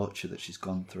and the torture that she's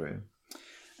gone through,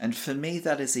 and for me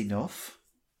that is enough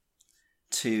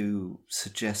to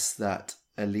suggest that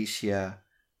Alicia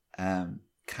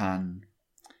can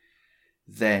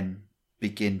then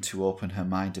begin to open her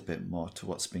mind a bit more to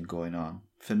what's been going on.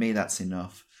 For me, that's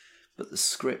enough. But the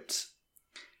script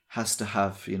has to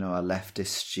have, a leftist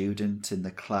student in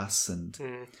the class, and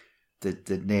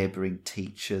the neighbouring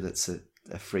teacher that's a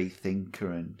free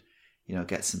thinker and,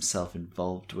 gets himself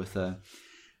involved with her.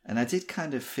 And I did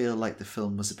kind of feel like the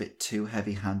film was a bit too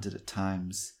heavy-handed at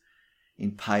times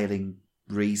in piling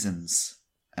reasons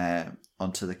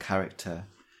onto the character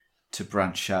to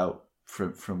branch out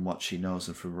from what she knows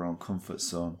and from her own comfort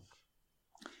zone.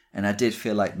 And I did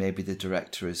feel like maybe the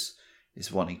director is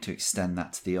wanting to extend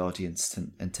that to the audience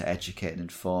and to educate and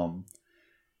inform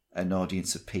an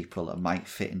audience of people that might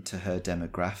fit into her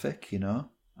demographic,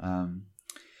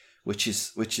 which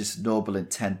is noble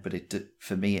intent, but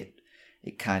for me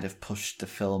it kind of pushed the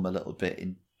film a little bit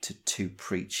into too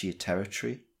preachy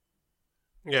territory.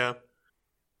 Yeah.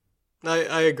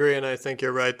 I agree, and I think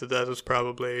you're right that was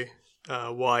probably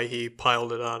why he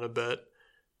piled it on a bit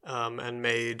and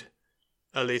made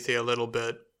Alicia a little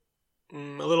bit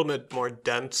more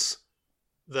dense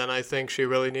than I think she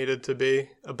really needed to be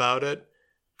about it.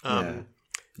 I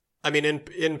mean,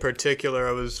 in particular,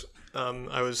 I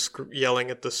was yelling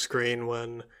at the screen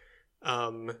when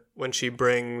she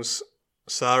brings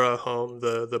Sarah home,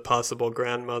 the possible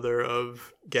grandmother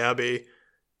of Gabby.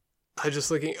 I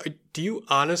just looking. Do you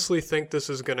honestly think this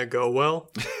is going to go well?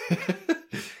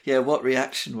 Yeah, what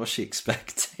reaction was she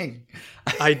expecting?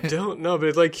 I don't know,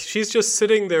 but she's just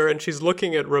sitting there and she's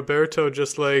looking at Roberto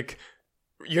just like,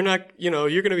 you're not,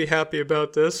 you're going to be happy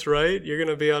about this, right? You're going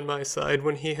to be on my side,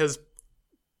 when he has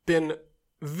been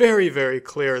very, very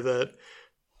clear that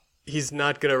he's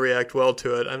not going to react well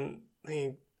to it. I'm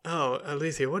thinking, oh,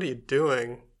 Alicia, what are you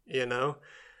doing?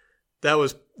 That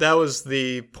was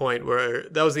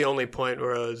the only point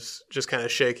where I was just kind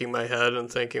of shaking my head and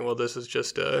thinking, well, this is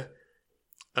just a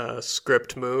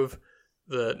script move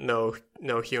that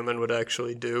no human would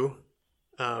actually do.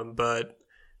 But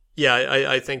yeah,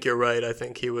 I think you're right. I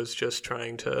think he was just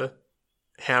trying to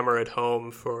hammer it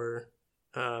home for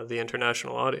the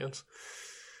international audience.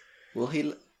 Well,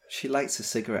 she lights a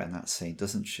cigarette in that scene,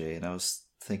 doesn't she? And I was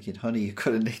thinking, honey, you're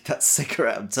going to need that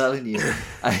cigarette, I'm telling you.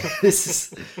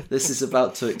 This is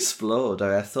about to explode.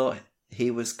 I thought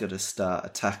he was going to start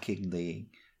attacking the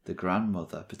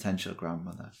grandmother, potential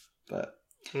grandmother. But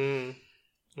I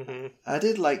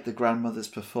did like the grandmother's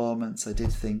performance. I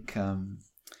did think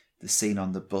the scene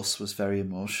on the bus was very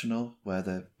emotional,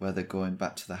 where they're going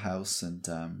back to the house, and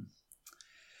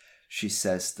she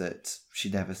says that she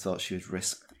never thought she would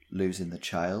risk losing the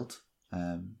child.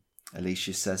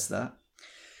 Alicia says that.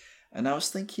 And I was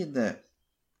thinking that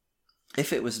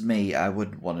if it was me, I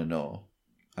wouldn't want to know.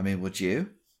 I mean, would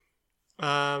you?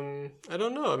 I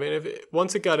don't know. I mean,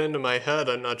 once it got into my head,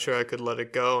 I'm not sure I could let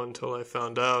it go until I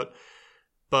found out.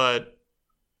 But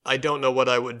I don't know what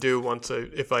I would do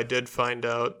if I did find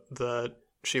out that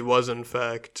she was in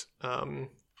fact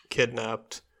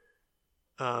kidnapped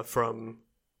from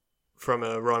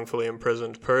a wrongfully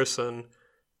imprisoned person.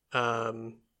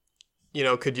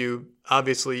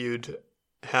 You'd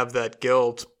have that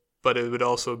guilt, but it would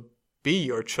also be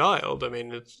your child. I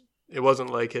mean, it wasn't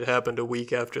like it happened a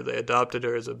week after they adopted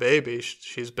her as a baby.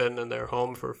 She's been in their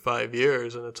home for 5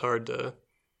 years, and it's hard to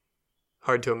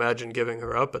imagine giving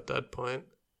her up at that point.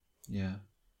 Yeah.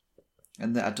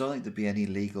 And I don't think there'd be any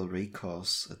legal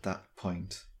recourse at that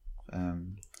point,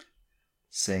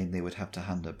 saying they would have to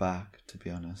hand her back, to be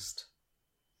honest.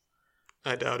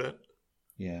 I doubt it.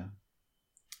 Yeah.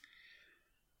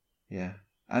 Yeah.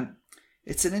 And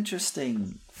it's an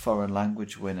interesting foreign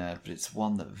language winner, but it's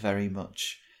one that very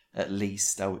much, at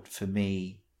least out for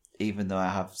me, even though I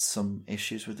have some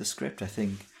issues with the script, I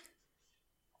think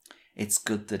it's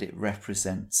good that it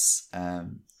represents,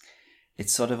 it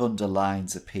sort of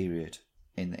underlines a period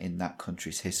in that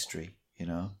country's history, you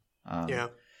know? Yeah.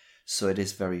 So it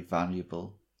is very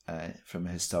valuable from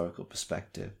a historical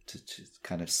perspective to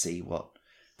kind of see what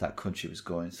that country was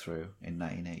going through in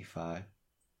 1985.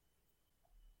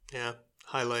 Yeah,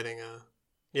 highlighting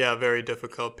a very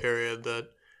difficult period that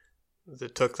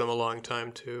took them a long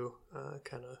time to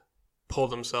kind of pull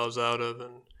themselves out of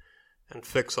and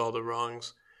fix all the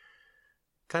wrongs.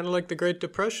 Kind of like the Great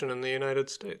Depression in the United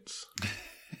States.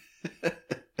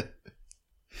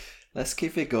 Let's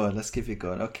keep it going.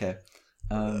 Okay.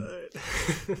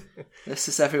 This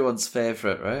is everyone's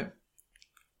favourite, right?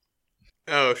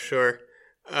 Oh, sure.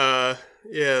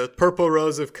 Purple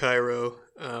Rose of Cairo.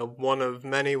 One of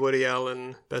many Woody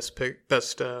Allen best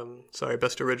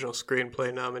original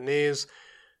screenplay nominees.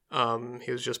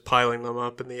 He was just piling them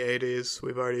up in the 80s.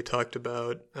 We've already talked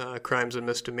about Crimes and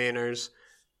Misdemeanors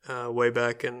way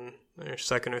back in our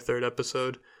second or third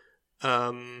episode.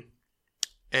 And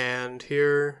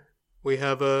here we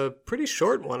have a pretty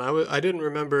short one. I didn't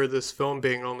remember this film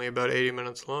being only about 80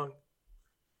 minutes long.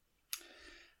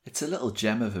 It's a little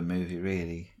gem of a movie,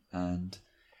 really. And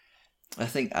I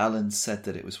think Alan said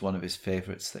that it was one of his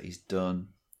favourites that he's done.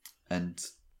 And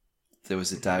there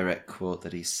was a direct quote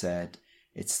that he said,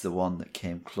 "It's the one that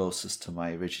came closest to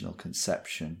my original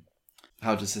conception."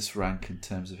 How does this rank in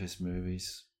terms of his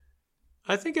movies?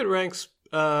 I think it ranks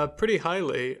pretty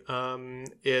highly.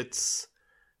 It's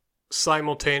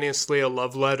simultaneously a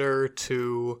love letter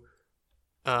to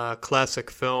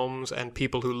classic films and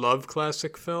people who love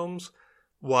classic films,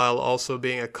 while also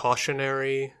being a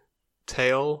cautionary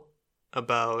tale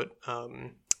about,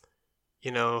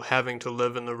 having to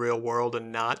live in the real world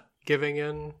and not giving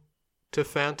in to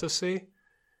fantasy.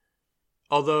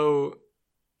 Although,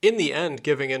 in the end,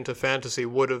 giving in to fantasy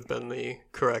would have been the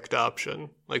correct option.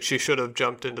 Like, she should have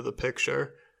jumped into the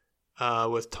picture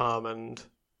with Tom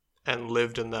and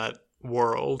lived in that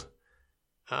world.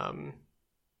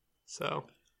 So,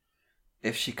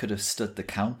 if she could have stood the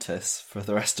Countess for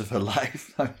the rest of her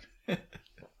life.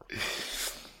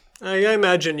 I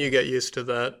imagine you get used to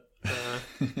that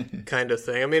kind of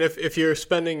thing. I mean, if you're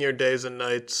spending your days and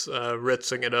nights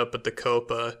ritzing it up at the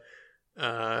Copa,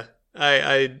 I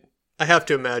have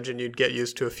to imagine you'd get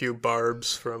used to a few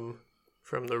barbs from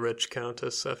the rich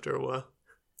Countess after a while.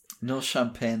 No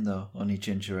champagne, though. Only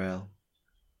ginger ale.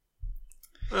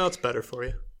 Well, it's better for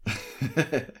you.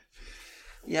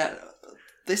 Yeah,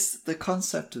 the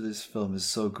concept of this film is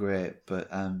so great, but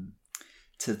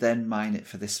to then mine it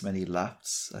for this many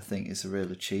laps, I think, is a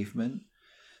real achievement.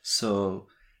 So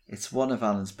it's one of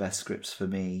Alan's best scripts for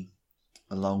me,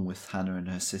 along with Hannah and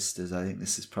Her Sisters. I think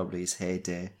this is probably his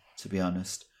heyday, to be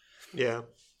honest. Yeah,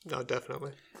 no,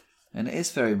 definitely. And it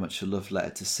is very much a love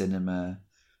letter to cinema,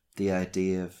 the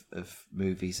idea of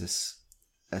movies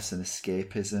as an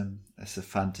escapism, as a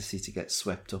fantasy to get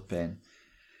swept up in.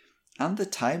 And the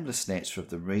timeless nature of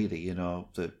them, really,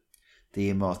 the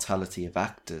immortality of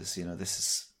actors. This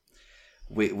is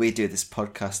we do this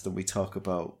podcast and we talk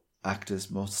about actors,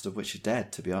 most of which are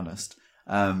dead, to be honest.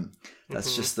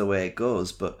 That's just the way it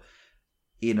goes. But,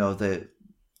 you know,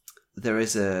 there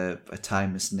is a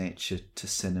timeless nature to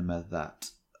cinema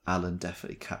that Alan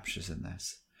definitely captures in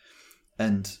this.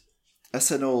 And as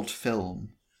an old film,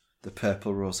 The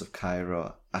Purple Rose of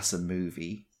Cairo, as a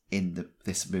movie,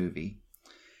 this movie,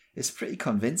 it's pretty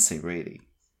convincing, really.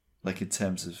 Like, in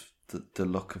terms of the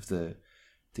look of the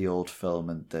old film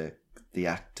and the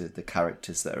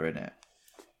characters that are in it.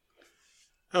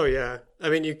 Oh yeah, I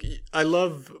mean, I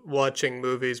love watching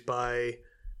movies by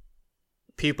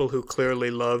people who clearly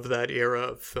love that era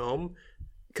of film,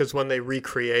 because when they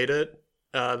recreate it,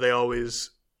 they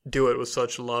always do it with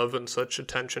such love and such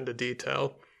attention to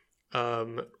detail,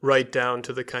 right down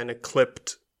to the kind of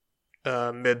clipped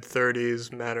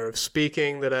mid-30s manner of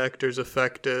speaking that actors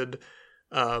affected,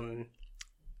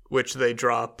 which they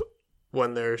drop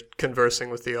when they're conversing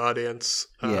with the audience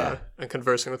and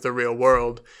conversing with the real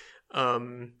world.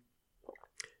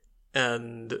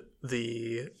 And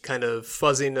the kind of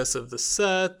fuzziness of the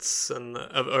sets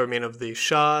of the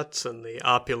shots and the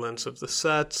opulence of the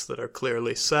sets that are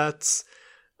clearly sets.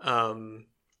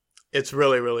 It's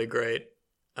really, really great.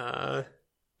 And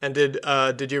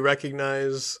did you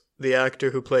recognize the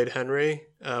actor who played Henry?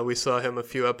 We saw him a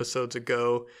few episodes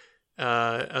ago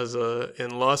in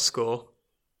law school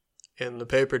in The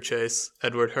Paper Chase,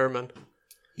 Edward Herrmann.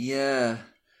 Yeah.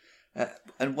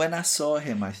 And when I saw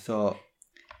him, I thought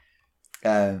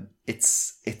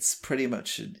it's pretty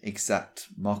much an exact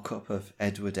mock-up of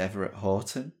Edward Everett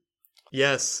Horton.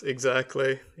 Yes,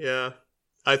 exactly. Yeah.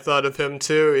 I thought of him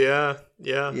too, yeah.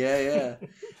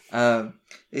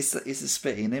 It's a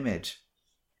spitting image.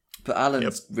 But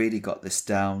Alan's really got this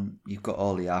down. You've got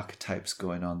all the archetypes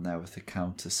going on there with the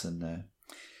Countess and the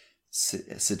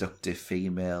seductive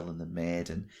female and the maid.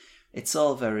 And it's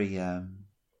all very...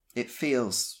 it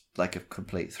feels like a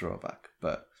complete throwback.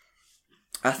 But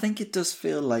I think it does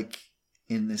feel like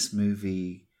in this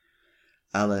movie,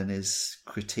 Alan is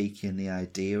critiquing the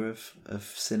idea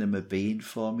of cinema being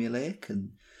formulaic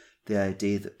and the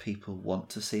idea that people want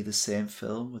to see the same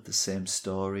film with the same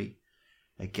story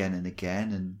again and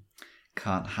again and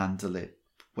can't handle it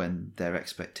when their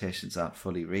expectations aren't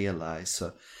fully realised.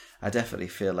 So I definitely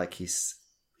feel like he's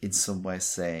in some way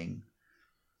saying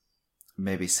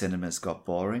maybe cinema's got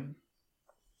boring.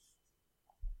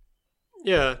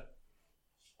 Yeah,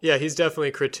 he's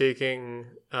definitely critiquing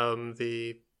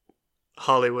the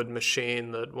Hollywood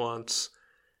machine that wants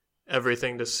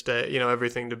everything to stay,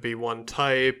 everything to be one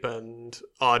type, and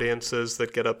audiences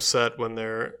that get upset when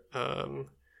their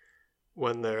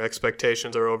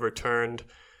expectations are overturned.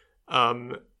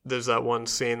 There's that one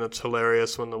scene that's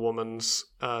hilarious when the woman's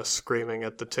screaming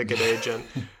at the ticket agent.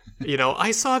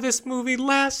 I saw this movie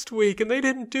last week and they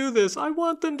didn't do this. I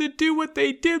want them to do what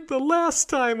they did the last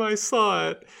time I saw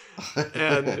it.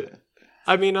 And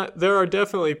I mean, there are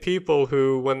definitely people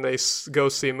who, when they go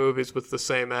see movies with the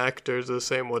same actors, the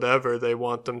same whatever, they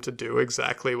want them to do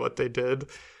exactly what they did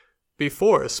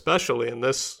before, especially in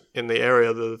the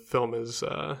area the film is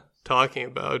talking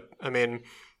about. I mean,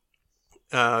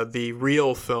 the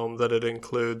real film that it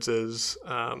includes is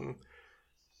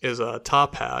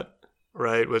Top Hat,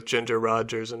 right, with Ginger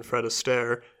Rogers and Fred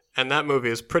Astaire, and that movie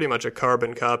is pretty much a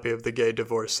carbon copy of The Gay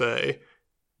Divorcee,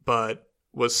 but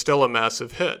was still a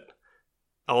massive hit.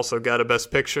 Also got a Best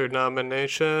Picture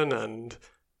nomination, and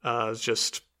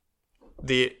just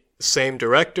the same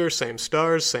director, same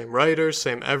stars, same writers,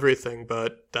 same everything,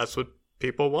 but that's what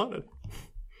people wanted.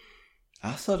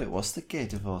 I thought it was The Gay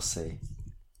Divorcee.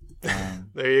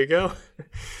 There you go.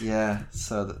 Yeah,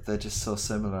 so they're just so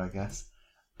similar, I guess.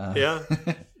 Yeah.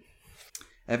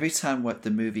 Every time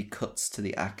the movie cuts to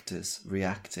the actors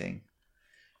reacting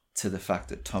to the fact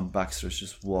that Tom Baxter has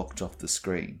just walked off the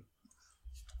screen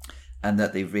and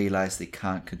that they realise they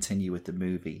can't continue with the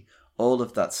movie, all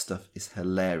of that stuff is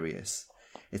hilarious.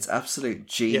 It's absolute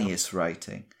genius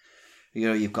writing.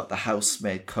 You've got the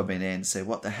housemaid coming in, say,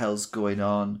 what the hell's going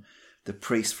on? The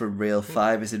priest from Reel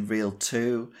 5 is in Reel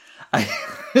 2.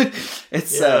 When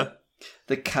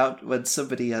the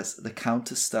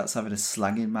Countess starts having a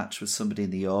slanging match with somebody in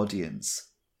the audience,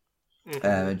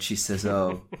 and she says,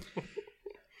 "Oh,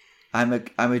 I'm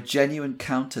a genuine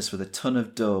countess with a ton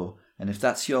of dough, and if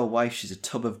that's your wife, she's a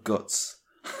tub of guts."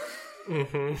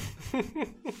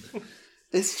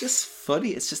 It's just funny.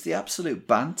 It's just the absolute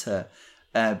banter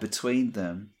between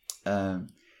them.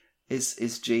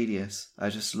 Is genius. I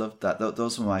just loved that.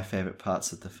 Those were my favourite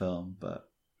parts of the film. But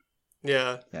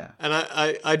yeah. And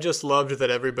I just loved that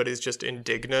everybody's just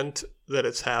indignant that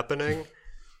it's happening.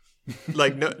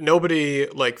 like nobody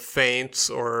like faints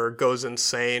or goes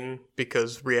insane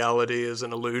because reality is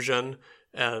an illusion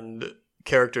and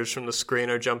characters from the screen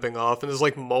are jumping off, and there's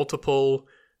like multiple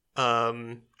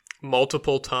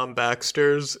Tom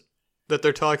Baxters that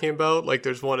they're talking about. Like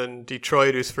there's one in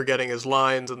Detroit who's forgetting his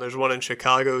lines, and there's one in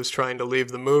Chicago who's trying to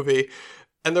leave the movie,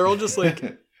 and they're all just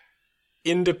like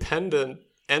independent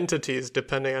entities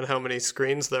depending on how many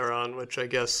screens they're on, which I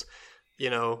guess,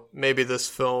 maybe this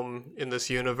film in this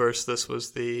universe, this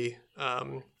was the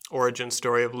origin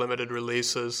story of limited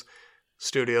releases.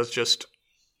 Studios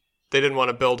they didn't want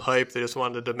to build hype. They just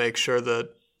wanted to make sure that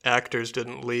actors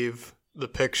didn't leave the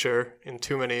picture in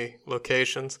too many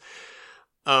locations.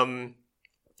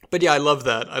 But yeah, I love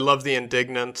that. I love the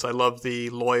indignance. I love the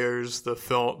lawyers,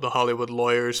 the Hollywood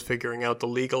lawyers figuring out the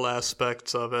legal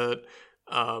aspects of it,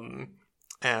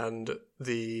 and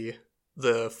the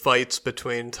fights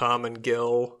between Tom and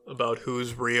Gil about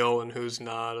who's real and who's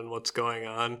not and what's going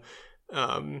on.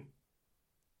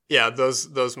 Yeah,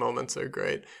 those moments are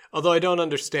great. Although I don't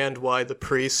understand why the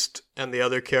priest and the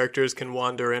other characters can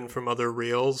wander in from other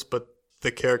reels, but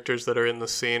the characters that are in the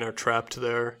scene are trapped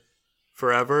there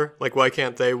forever. Like, why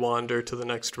can't they wander to the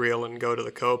next reel and go to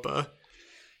the Copa?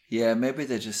 Yeah, maybe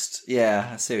they're just...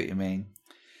 Yeah, I see what you mean.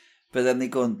 But then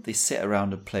they sit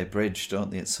around and play bridge,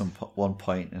 don't they, at one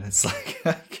point, and it's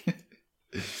like...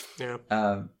 Yeah.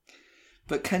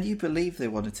 But can you believe they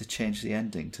wanted to change the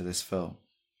ending to this film?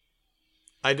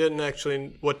 I didn't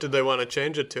actually... What did they want to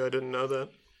change it to? I didn't know that.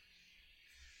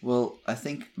 Well, I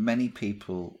think many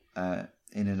people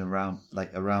in and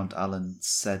around Alan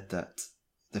said that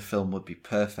the film would be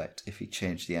perfect if he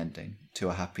changed the ending to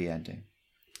a happy ending.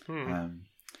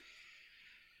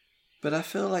 But I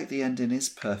feel like the ending is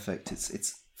perfect.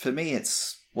 It's for me,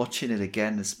 it's watching it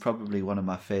again is probably one of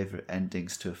my favourite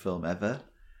endings to a film ever,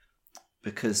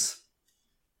 because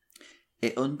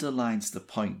it underlines the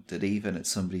point that even at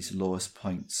somebody's lowest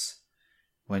points,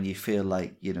 when you feel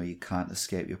like, you can't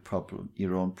escape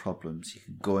your own problems, you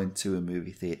can go into a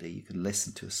movie theatre, you can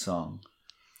listen to a song,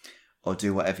 or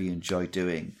do whatever you enjoy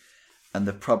doing, and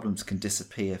the problems can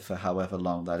disappear for however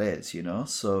long that is,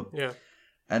 So yeah.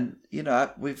 And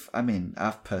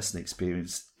I've personally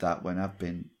experienced that when I've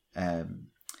been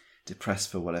depressed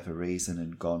for whatever reason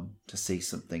and gone to see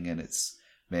something and it's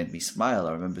made me smile.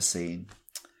 I remember seeing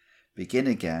Begin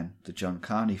Again, the John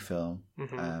Carney film,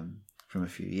 from a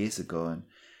few years ago, and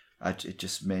it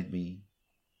just made me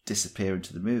disappear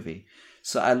into the movie.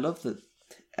 So I love that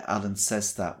Alan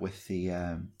says that with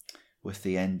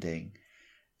the ending,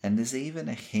 and there's even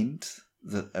a hint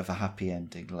of a happy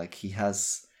ending. Like he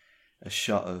has a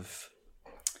shot of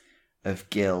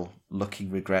Gil looking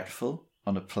regretful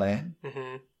on a plane,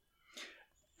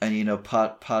 and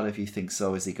part of you thinks,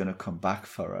 oh, is he going to come back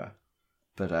for her?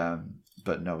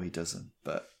 But no, he doesn't.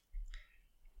 But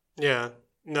yeah,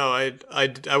 no,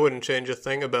 I wouldn't change a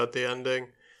thing about the ending.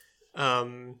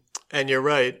 And you're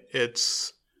right.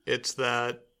 It's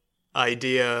that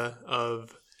idea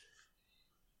of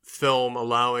film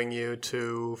allowing you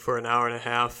to, for an hour and a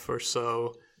half or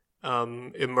so,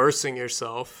 immersing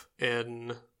yourself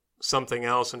in something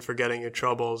else and forgetting your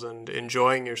troubles and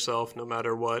enjoying yourself no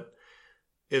matter what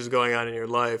is going on in your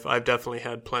life. I've definitely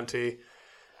had plenty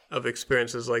of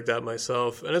experiences like that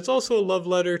myself. And it's also a love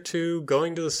letter to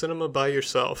going to the cinema by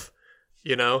yourself,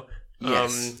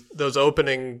 Yes. Those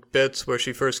opening bits where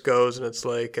she first goes and it's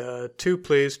like, two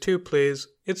please,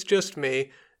 it's just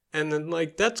me. And then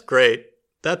that's great.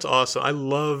 That's awesome. I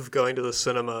love going to the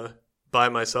cinema by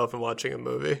myself and watching a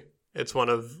movie. It's one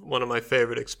of my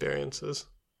favorite experiences.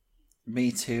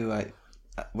 Me too.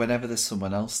 Whenever there's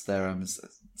someone else there, I'm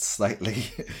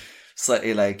slightly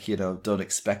like, don't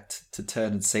expect to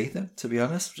turn and see them, to be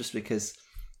honest, just because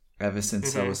ever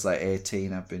since I was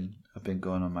 18, I've been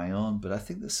going on my own. But I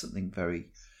think there's something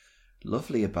very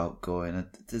lovely about going.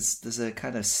 There's a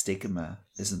kind of stigma,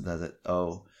 isn't there, that,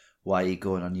 oh, why are you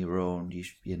going on your own?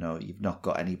 You've not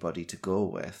got anybody to go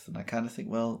with. And I kind of think,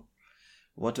 well,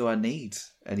 what do I need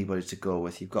anybody to go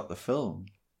with? You've got the film.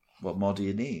 What more do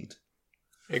you need?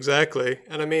 Exactly.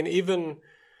 And I mean,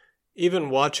 even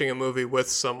watching a movie with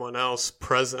someone else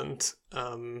present,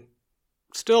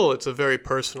 still it's a very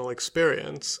personal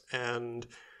experience. And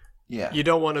yeah, you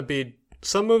don't want to be,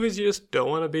 some movies you just don't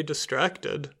want to be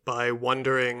distracted by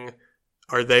wondering,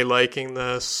 are they liking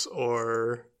this?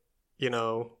 Or,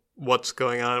 what's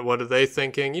going on? What are they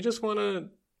thinking? You just want to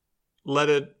let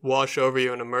it wash over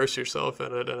you and immerse yourself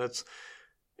in it. And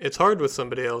it's hard with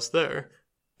somebody else there.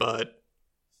 But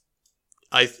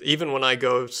even when I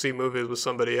go see movies with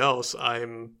somebody else,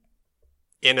 I'm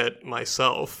in it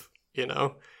myself,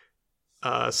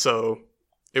 So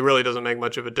it really doesn't make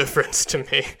much of a difference to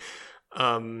me.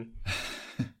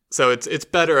 So it's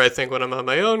better, I think, when I'm on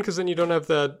my own, because then you don't have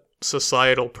that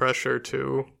societal pressure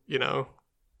to,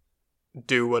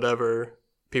 do whatever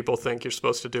people think you're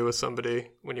supposed to do with somebody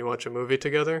when you watch a movie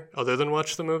together, other than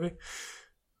watch the movie.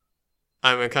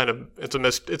 I mean,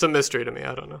 it's a mystery to me.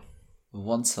 I don't know.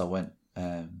 Once I went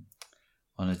on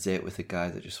a date with a guy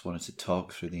that just wanted to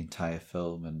talk through the entire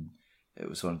film, and it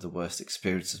was one of the worst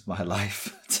experiences of my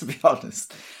life, to be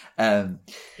honest.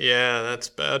 Yeah, that's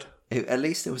bad. At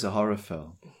least it was a horror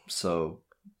film, so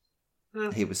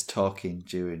he was talking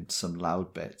during some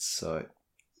loud bits, so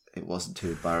it wasn't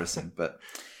too embarrassing. But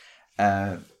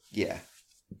yeah,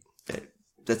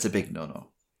 that's a big no-no.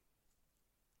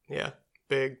 Yeah,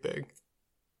 big.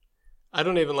 I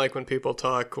don't even like when people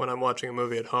talk when I'm watching a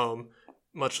movie at home,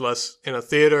 much less in a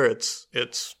theater. It's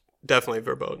definitely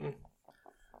verboten.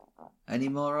 Any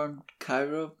more on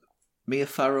Cairo? Mia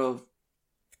Farrow,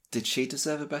 did she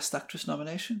deserve a Best Actress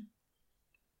nomination?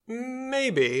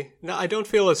 Maybe. No, I don't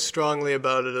feel as strongly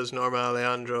about it as Norma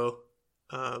Aleandro,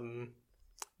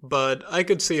 but I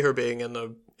could see her being in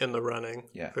the running,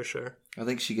 for sure. I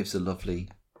think she gives a lovely,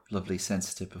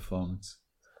 sensitive performance.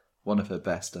 One of her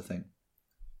best, I think.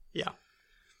 Yeah.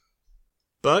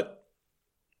 But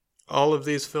all of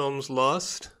these films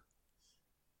lost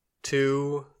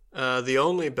to the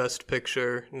only Best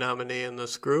Picture nominee in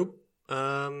this group,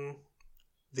 the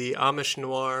Amish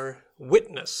noir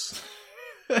Witness.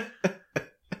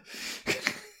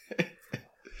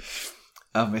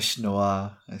 Amish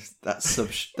noir,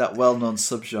 that well-known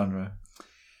subgenre.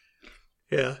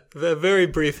 Yeah, a very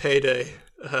brief heyday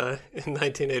in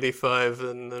 1985,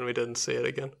 and then we didn't see it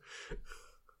again.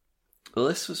 Well,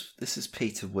 this is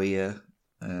Peter Weir,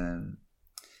 and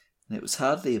it was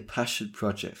hardly a passion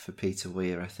project for Peter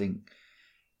Weir. I think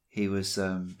he was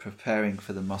preparing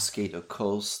for the Mosquito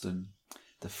Coast, and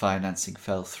the financing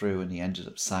fell through, and he ended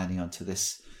up signing on to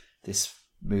this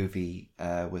movie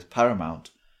with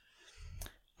Paramount.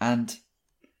 And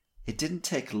it didn't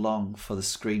take long for the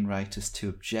screenwriters to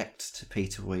object to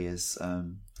Peter Weir's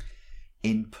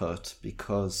input,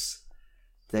 because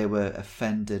they were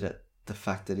offended at the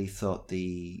fact that he thought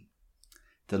the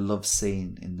love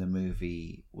scene in the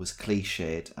movie was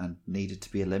cliched and needed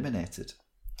to be eliminated.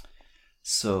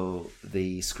 So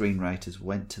the screenwriters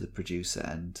went to the producer,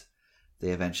 and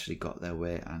they eventually got their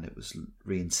way, and it was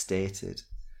reinstated.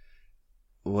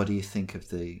 What do you think of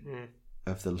the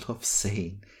love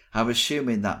scene? I'm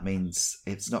assuming that means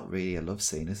it's not really a love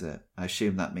scene, is it? I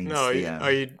assume that means no.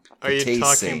 Are you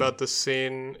talking scene. About the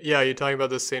scene? Yeah, are you talking about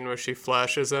the scene where she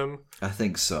flashes him? I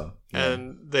think so. Yeah.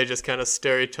 And they just kind of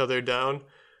stare each other down.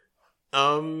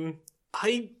 I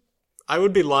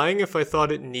would be lying if I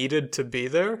thought it needed to be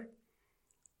there.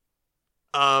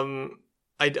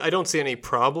 I don't see any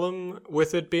problem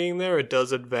with it being there. It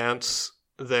does advance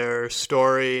their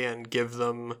story and give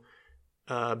them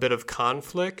a bit of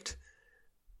conflict.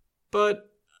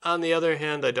 But on the other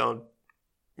hand, I don't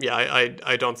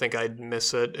think I'd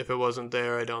miss it if it wasn't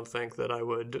there. I don't think that I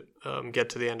would get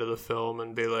to the end of the film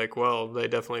and be like, well, they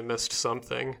definitely missed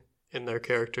something in their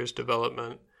character's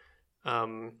development.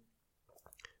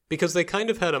 Because they kind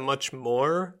of had a much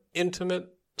more intimate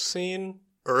scene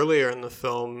earlier in the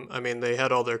film. I mean, they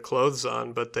had all their clothes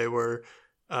on, but they were,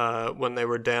 when they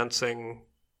were dancing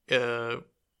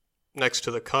next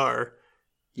to the car.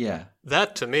 Yeah.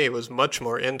 That to me was much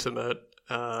more intimate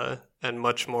and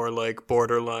much more like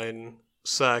borderline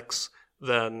sex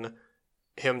than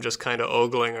him just kind of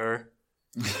ogling her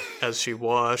as she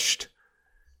washed.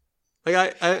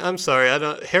 Like I'm sorry,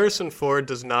 Harrison Ford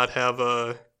does not have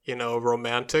a,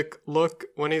 romantic look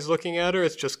when he's looking at her.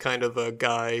 It's just kind of a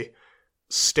guy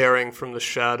staring from the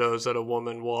shadows at a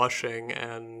woman washing,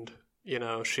 and,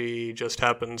 she just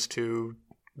happens to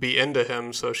be into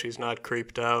him, so she's not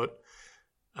creeped out.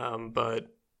 But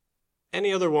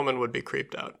any other woman would be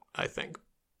creeped out, I think.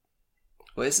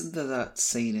 Well, isn't there that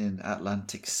scene in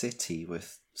Atlantic City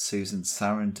with Susan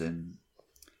Sarandon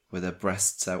with her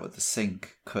breasts out at the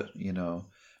sink,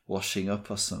 washing up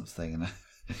or something? And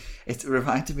it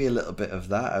reminded me a little bit of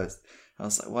that. I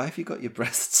was like, why have you got your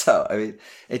breasts out? I mean,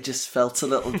 it just felt a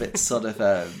little bit sort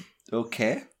of,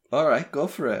 okay, all right, go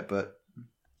for it, but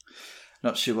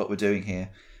not sure what we're doing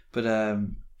here. But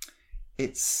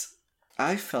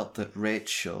I felt that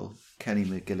Rachel, Kenny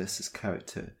McGillis's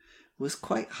character, was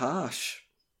quite harsh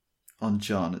on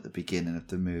John at the beginning of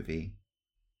the movie.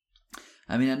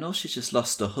 I mean, I know she's just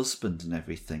lost her husband and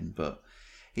everything, but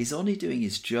he's only doing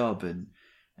his job,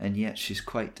 and yet she's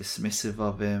quite dismissive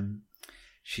of him.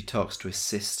 She talks to his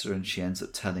sister, and she ends up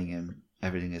telling him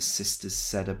everything his sister's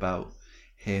said about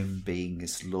him being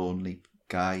this lonely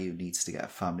guy who needs to get a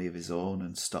family of his own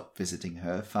and stop visiting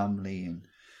her family, and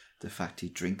the fact he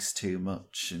drinks too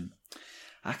much. And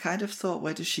I kind of thought,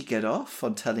 where does she get off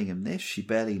on telling him this? She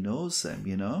barely knows him,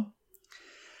 you know?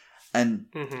 And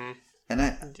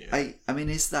I mean,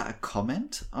 is that a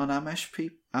comment on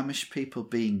Amish people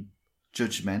being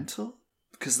judgmental?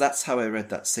 Because that's how I read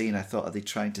that scene. I thought, are they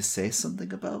trying to say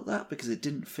something about that? Because it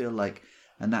didn't feel like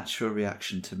a natural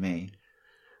reaction to me.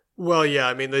 Well, yeah,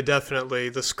 I mean,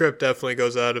 the script definitely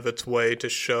goes out of its way to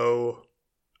show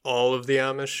all of the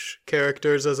Amish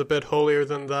characters as a bit holier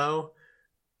than thou,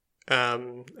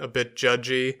 a bit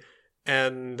judgy.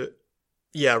 And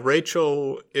yeah,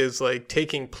 Rachel is like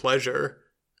taking pleasure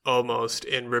almost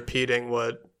in repeating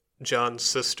what John's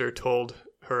sister told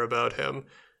her about him.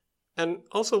 And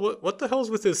also, what the hell's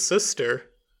with his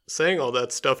sister saying all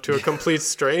that stuff to a complete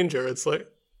stranger? It's like,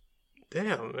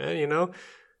 damn, man, you know?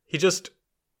 He just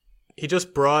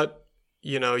brought,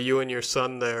 you know, you and your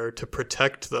son there to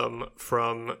protect them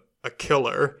from a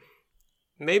killer.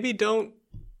 Maybe don't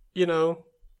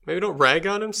rag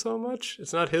on him so much.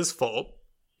 It's not his fault,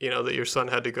 you know, that your son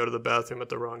had to go to the bathroom at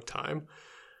the wrong time.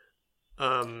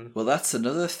 Well, that's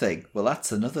another thing.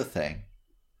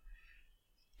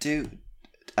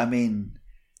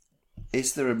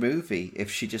 Is there a movie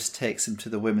if she just takes him to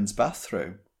the women's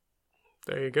bathroom?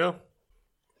 There you go.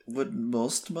 Wouldn't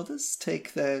most mothers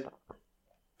take their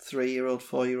 3-year-old,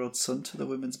 4-year-old son to the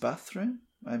women's bathroom?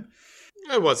 I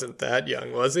wasn't that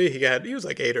young, was he? He was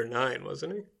like 8 or 9,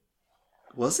 wasn't he?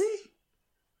 Was he?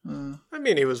 I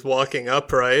mean, he was walking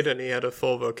upright and he had a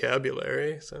full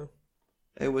vocabulary, so...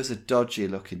 It was a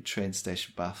dodgy-looking train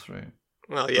station bathroom.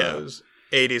 Well, yeah, it was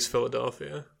 80s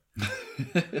Philadelphia.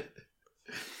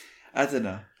 I don't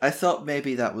know. I thought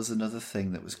maybe that was another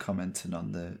thing that was commenting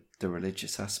on the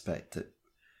religious aspect, that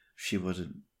she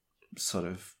wouldn't sort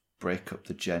of break up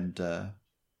the gender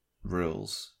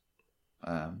rules.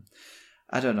 I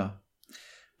don't know,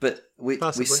 but we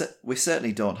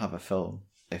certainly don't have a film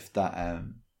if that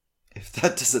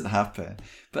doesn't happen.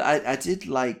 But I did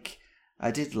like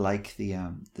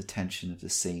the tension of the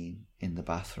scene in the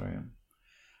bathroom.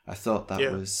 I thought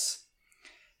that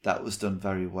was done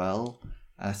very well.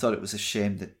 And I thought it was a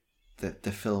shame that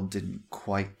the film didn't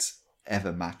quite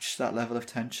ever match that level of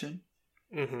tension.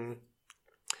 Mm-hmm.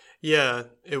 Yeah,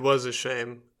 it was a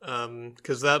shame,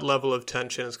 because that level of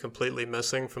tension is completely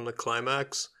missing from the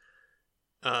climax.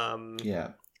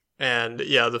 Yeah. And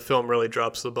yeah, the film really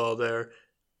drops the ball there.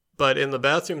 But in the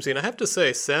bathroom scene, I have to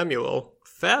say, Samuel,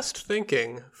 fast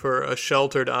thinking for a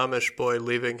sheltered Amish boy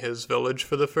leaving his village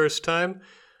for the first time.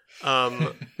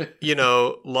 You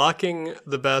know, locking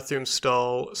the bathroom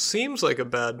stall seems like a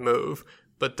bad move,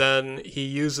 but then he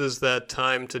uses that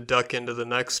time to duck into the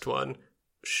next one.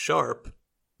 Sharp.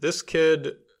 This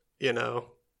kid, you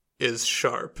know, is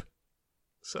sharp.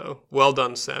 So, well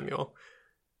done, Samuel.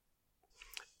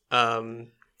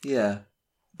 Yeah.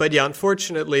 But yeah,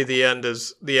 unfortunately, the end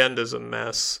is a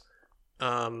mess.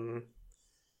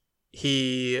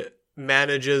 He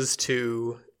manages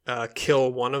to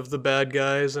kill one of the bad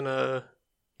guys in a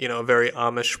very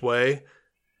Amish way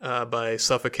by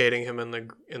suffocating him in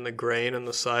the grain in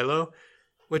the silo,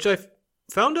 which I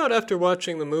found out after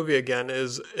watching the movie again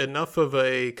is enough of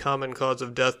a common cause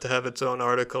of death to have its own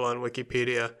article on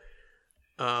Wikipedia.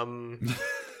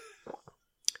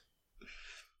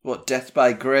 What, death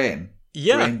by grain?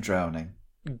 Yeah. Grain drowning.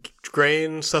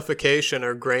 Grain suffocation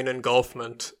or grain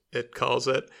engulfment, it calls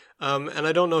it. And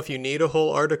I don't know if you need a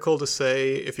whole article to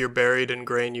say if you're buried in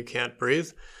grain you can't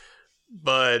breathe,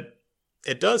 but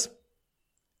it does.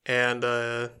 And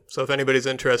so if anybody's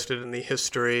interested in the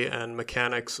history and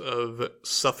mechanics of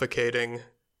suffocating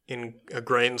in a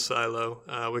grain silo,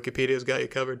 Wikipedia's got you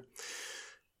covered.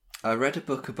 I read a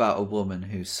book about a woman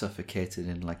who suffocated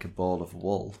in like a ball of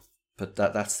wool, but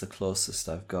that's the closest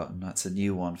I've gotten. That's a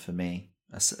new one for me.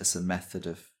 It's a method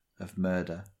of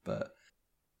murder, but...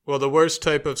 Well, the worst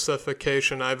type of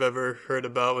suffocation I've ever heard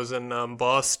about was in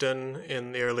Boston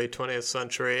in the early 20th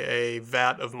century. A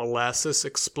vat of molasses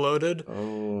exploded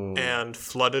and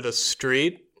flooded a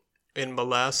street in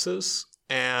molasses,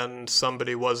 and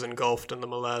somebody was engulfed in the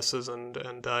molasses and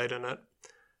died in it.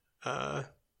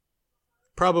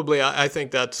 Probably, I think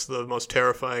that's the most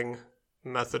terrifying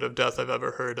method of death I've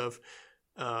ever heard of.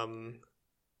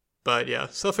 But yeah,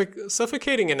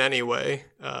 suffocating in any way,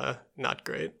 not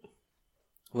great.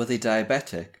 Were they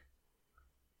diabetic?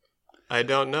 I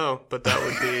don't know, but that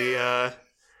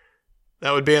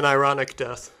would be an ironic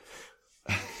death.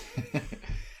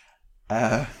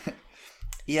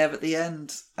 Yeah, but the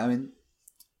end. I mean,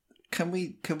 can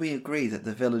we agree that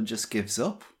the villain just gives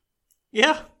up?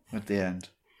 Yeah. At the end.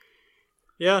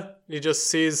 Yeah, he just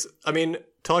sees, I mean,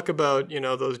 talk about,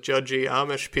 those judgy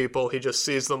Amish people. He just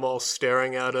sees them all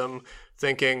staring at him,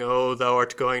 thinking, oh, thou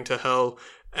art going to hell.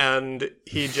 And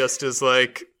he just is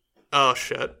like, oh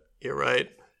shit, you're right.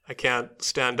 I can't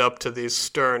stand up to these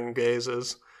stern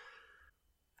gazes.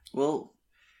 Well,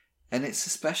 and it's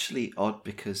especially odd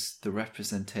because the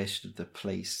representation of the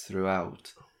police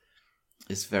throughout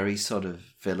is very sort of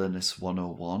villainous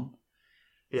 101.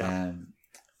 Yeah.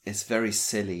 It's very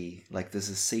silly. Like, there's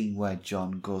a scene where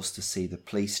John goes to see the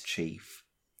police chief,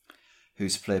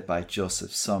 who's played by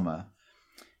Joseph Sommer.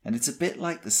 And it's a bit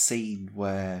like the scene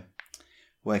where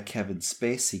Kevin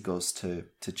Spacey goes to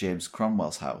James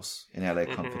Cromwell's house in LA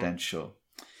Confidential.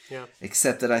 Yeah.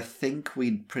 Except that I think we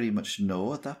pretty much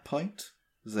know at that point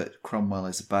that Cromwell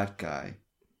is a bad guy.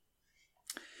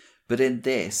 But in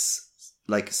this,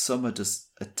 like, Sommer does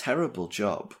a terrible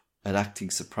job at acting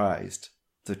surprised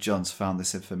that John's found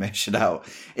this information out.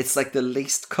 It's like the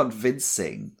least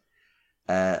convincing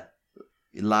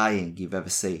lying you've ever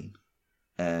seen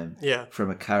from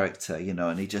a character,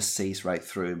 and he just sees right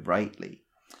through him brightly.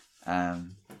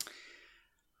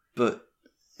 But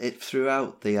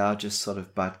throughout they are just sort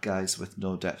of bad guys with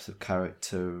no depth of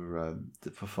character.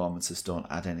 The performances don't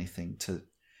add anything to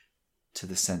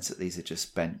the sense that these are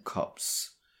just bent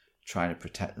cops trying to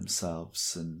protect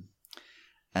themselves,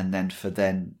 and then for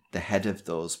the head of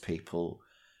those people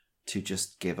to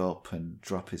just give up and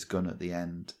drop his gun at the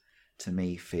end, to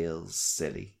me feels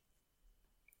silly.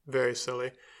 Very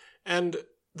silly. And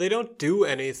they don't do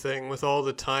anything with all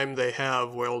the time they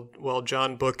have while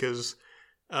John Book is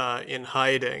in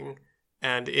hiding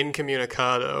and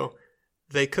incommunicado.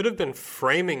 They could have been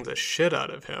framing the shit out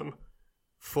of him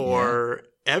for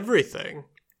everything.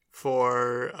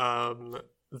 For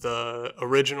the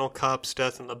original cop's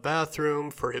death in the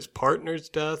bathroom, for his partner's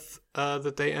death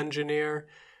that they engineer.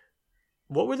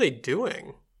 What were they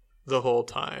doing the whole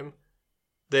time?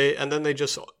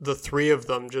 The three of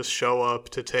them just show up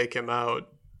to take him out,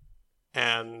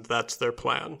 and that's their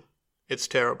plan. It's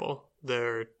terrible.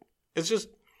 It's just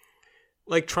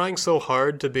like trying so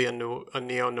hard to be a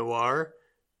neo-noir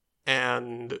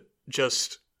and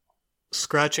just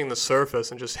scratching the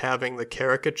surface and just having the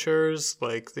caricatures,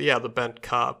 like the bent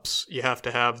cops, you have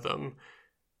to have them,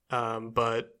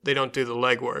 but they don't do the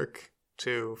legwork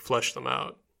to flesh them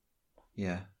out.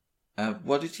 Yeah.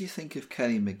 What did you think of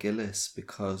Kelly McGillis?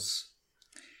 Because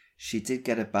she did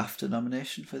get a BAFTA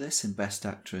nomination for this in Best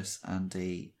Actress and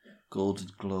a Golden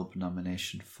Globe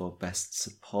nomination for Best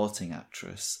Supporting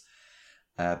Actress,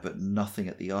 but nothing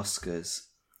at the Oscars.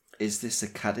 Is this a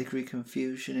category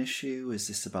confusion issue? Is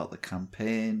this about the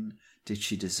campaign? Did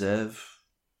she deserve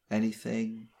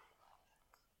anything?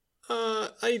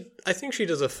 I think she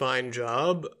does a fine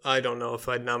job. I don't know if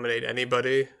I'd nominate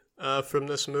anybody from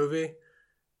this movie.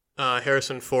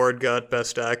 Harrison Ford got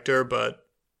Best Actor, but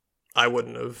I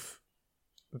wouldn't have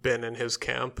been in his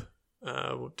camp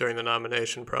during the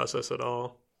nomination process at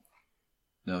all.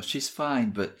 No, she's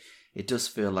fine, but it does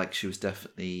feel like she was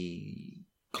definitely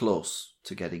close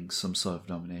to getting some sort of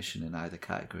nomination in either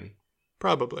category.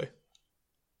 Probably.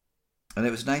 And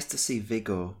it was nice to see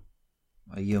Viggo,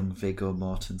 a young Viggo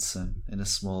Mortensen, in a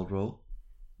small role.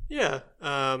 Yeah,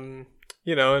 and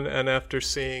after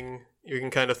seeing, you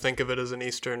can kind of think of it as an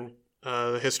Eastern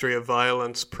the History of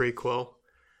Violence prequel.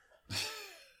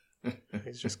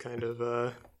 He's just kind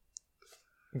of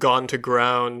gone to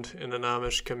ground in an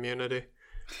Amish community.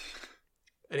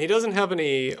 And he doesn't have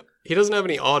any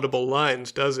audible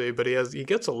lines, does he? But he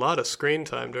gets a lot of screen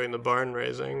time during the barn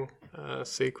raising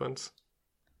sequence.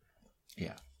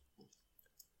 Yeah.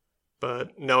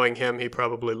 But knowing him, he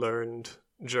probably learned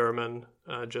German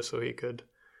just so he could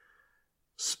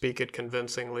speak it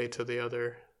convincingly to the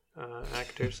other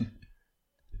actors.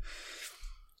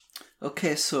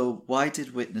 Okay, so why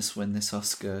did Witness win this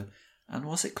Oscar? And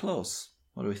was it close?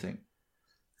 What do we think?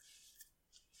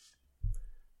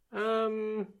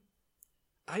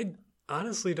 I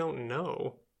honestly don't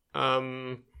know.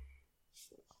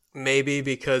 Maybe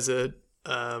because it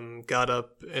got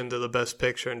up into the Best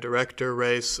Picture and Director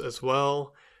race as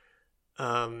well.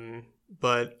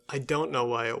 But I don't know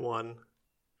why it won.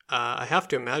 I have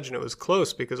to imagine it was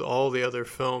close because all the other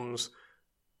films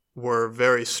were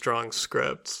very strong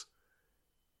scripts.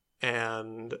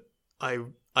 And I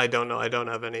don't know. I don't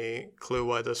have any clue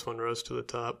why this one rose to the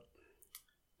top.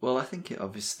 Well, I think it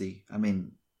obviously,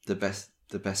 the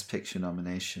best picture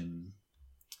nomination,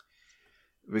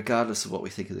 regardless of what we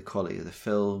think of the quality of the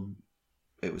film,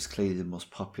 it was clearly the most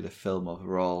popular film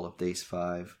overall of these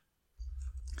five.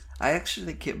 I actually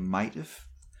think it might have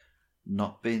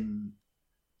not been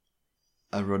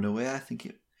a runaway.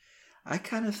 I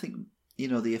kind of think,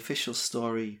 the official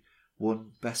story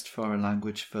won Best Foreign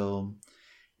Language Film.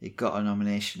 It got a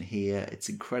nomination here. It's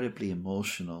incredibly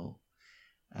emotional.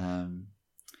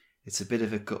 It's a bit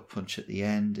of a gut punch at the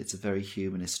end. It's a very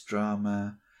humanist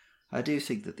drama. I do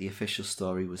think that the official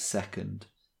story was second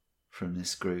from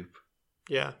this group.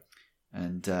 Yeah.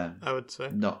 And I would say.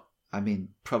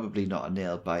 Probably not a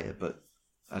nail biter, but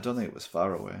I don't think it was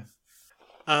far away.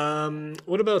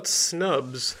 What about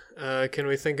snubs? Can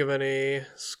we think of any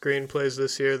screenplays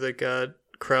this year that got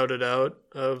crowded out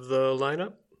of the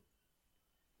lineup?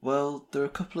 Well, there are a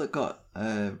couple that got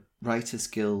Writers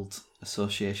Guild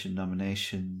Association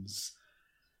nominations,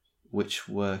 which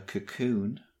were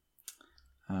Cocoon.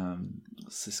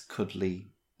 It's this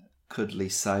cuddly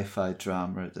sci-fi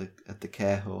drama at the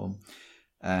care home,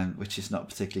 which is not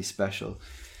particularly special,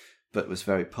 but was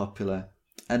very popular.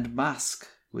 And Mask,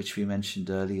 which we mentioned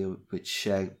earlier, which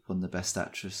Cher won the Best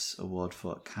Actress award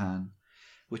for at Cannes,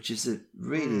 which is a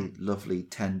really lovely,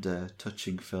 tender,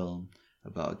 touching film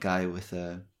about a guy with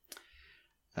a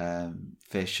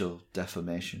facial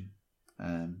deformity.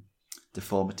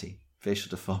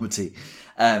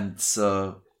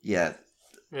 So, yeah.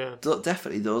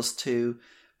 Definitely those two.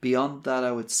 Beyond that,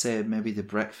 I would say maybe The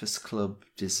Breakfast Club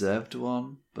deserved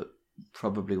one, but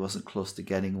probably wasn't close to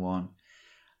getting one.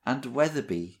 And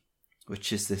Weatherby,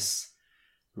 which is this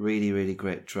really, really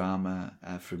great drama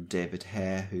from David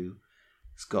Hare, who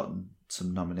has gotten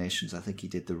some nominations. I think he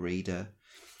did The Reader,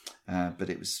 but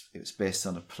it was based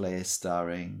on a play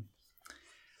starring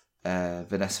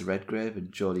Vanessa Redgrave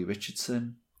and Jodie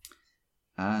Richardson.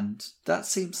 And that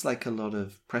seems like a lot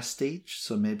of prestige,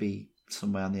 so maybe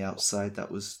somewhere on the outside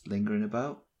that was lingering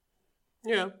about.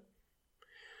 Yeah.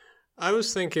 I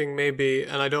was thinking maybe,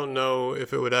 and I don't know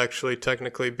if it would actually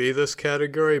technically be this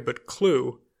category, but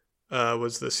Clue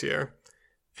was this year.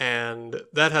 And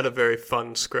that had a very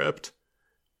fun script.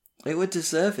 It would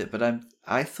deserve it, but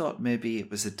I thought maybe it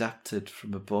was adapted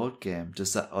from a board game.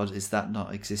 Or is that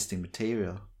not existing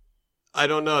material? I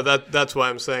don't know. That's why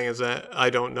I'm saying is that I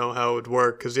don't know how it would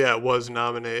work, because it was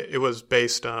nominated. It was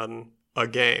based on a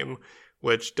game,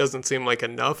 which doesn't seem like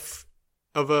enough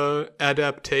of a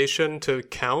adaptation to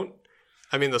count.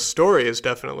 I mean, the story is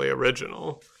definitely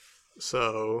original,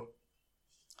 so.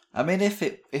 I mean, if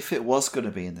it was going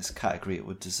to be in this category, it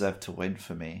would deserve to win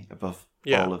for me above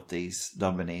all of these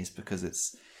nominees, because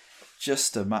it's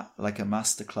just like a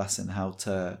masterclass in how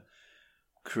to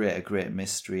create a great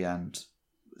mystery, and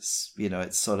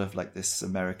it's sort of like this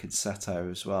American satire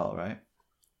as well, right?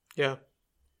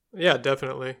 Yeah,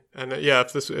 definitely, and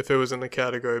if it was in the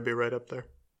category, it'd be right up there.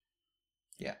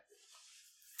 Yeah.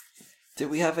 Did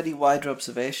we have any wider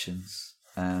observations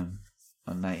on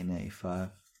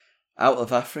 1985? Out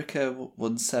of Africa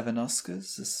won 7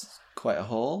 Oscars. It's quite a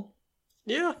haul.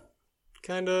 Yeah,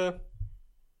 kind of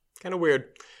weird.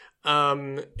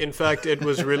 In fact, it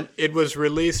was it was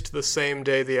released the same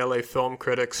day the LA Film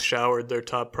Critics showered their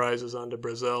top prizes onto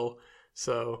Brazil.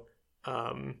 So,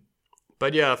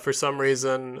 but yeah, for some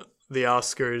reason the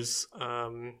Oscars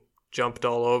jumped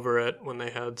all over it when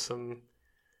they had some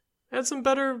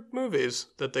better movies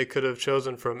that they could have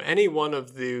chosen from. Any one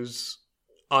of these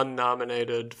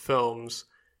unnominated films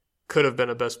could have been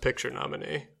a Best Picture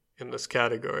nominee in this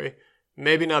category.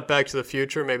 Maybe not Back to the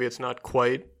Future. Maybe it's not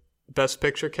quite Best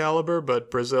Picture caliber, but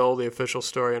Brazil, The Official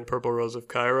Story, and Purple Rose of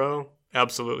Cairo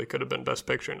absolutely could have been Best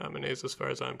Picture nominees as far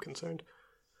as I'm concerned.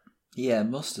 Yeah,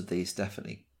 most of these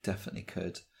definitely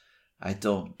could. I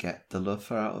don't get the love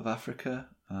for Out of Africa.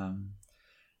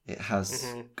 It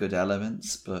has good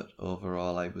elements, but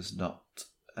overall I was not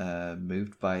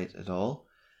moved by it at all.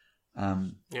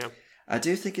 I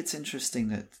do think it's interesting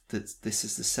that this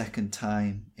is the second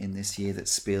time in this year that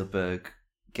Spielberg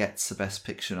gets a Best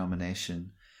Picture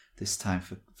nomination, this time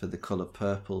for The Colour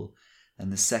Purple,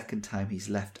 and the second time he's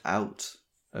left out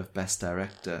of Best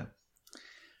Director.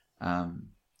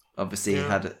 Obviously,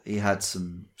 he had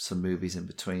some movies in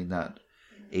between that,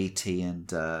 E.T.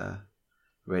 and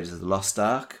Raiders of the Lost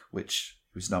Ark, which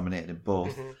was nominated in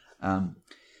both.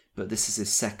 But this is his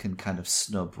second kind of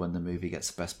snub when the movie gets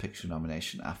a Best Picture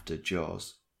nomination after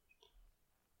Jaws.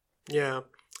 Yeah,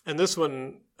 and this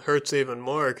one hurts even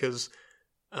more because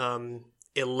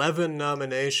 11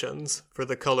 nominations for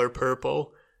The Color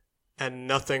Purple and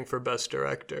nothing for Best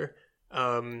Director.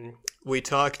 We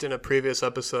talked in a previous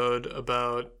episode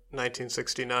about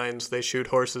 1969's They Shoot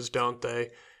Horses, Don't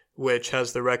They?, which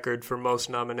has the record for most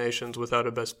nominations without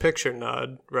a Best Picture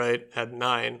nod, right, at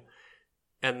 9.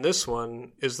 And this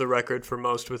one is the record for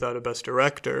most without a Best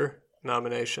Director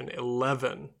nomination,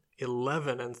 11.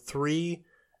 11 and 3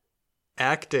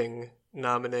 acting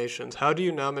nominations. How do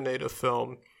you nominate a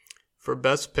film for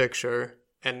Best Picture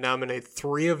and nominate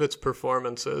 3 of its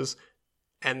performances,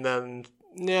 and then,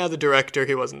 the director,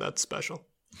 he wasn't that special.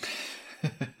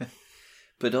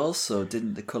 But also,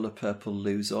 didn't The Colour Purple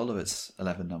lose all of its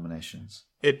 11 nominations?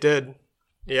 It did.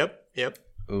 Yep.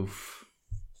 Oof.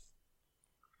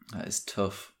 That is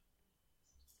tough.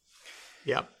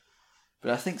 Yep.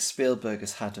 But I think Spielberg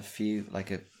has had a few,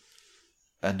 like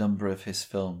a number of his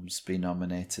films be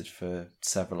nominated for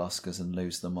several Oscars and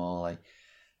lose them all.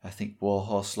 I think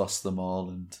Warhorse lost them all,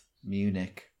 and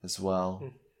Munich as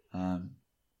well.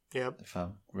 Yep. If I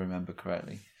remember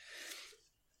correctly.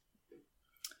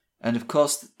 And of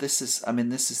course, this is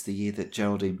the year that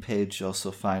Geraldine Page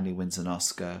also finally wins an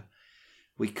Oscar.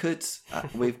 We've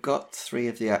got 3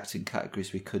 of the acting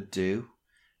categories we could do,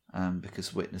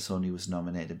 because Witness only was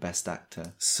nominated Best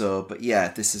Actor. So, but yeah,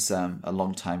 this is a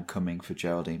long time coming for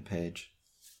Geraldine Page.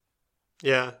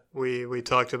 Yeah, we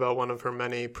talked about one of her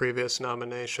many previous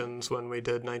nominations when we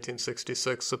did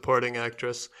 1966 Supporting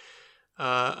Actress.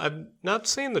 I've not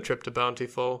seen The Trip to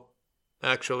Bountiful,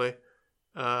 actually.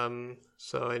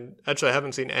 So I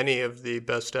haven't seen any of the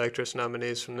Best Actress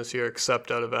nominees from this year except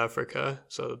Out of Africa,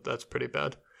 so that's pretty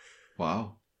bad.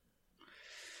 Wow.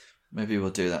 Maybe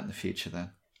we'll do that in the future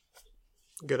then.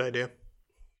 Good idea.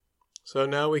 So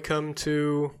now we come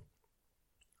to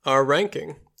our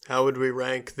ranking. How would we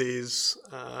rank these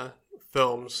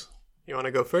films? You want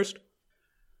to go first?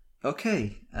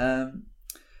 Okay.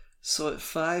 So at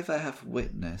 5 I have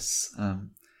Witness.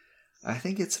 I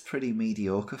think it's a pretty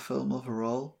mediocre film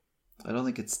overall. I don't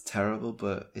think it's terrible,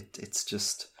 but it's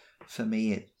just, for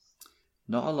me,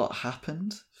 not a lot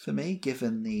happened for me,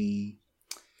 given the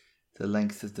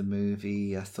length of the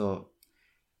movie. I thought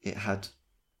it had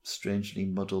strangely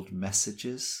muddled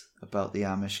messages about the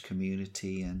Amish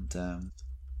community, and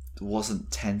it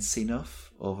wasn't tense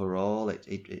enough overall.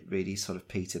 It really sort of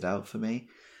petered out for me.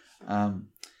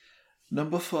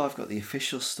 Number 4, I've got The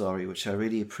Official Story, which I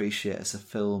really appreciate as a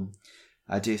film.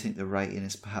 I do think the writing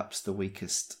is perhaps the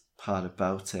weakest part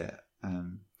about it.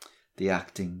 The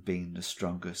acting being the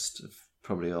strongest of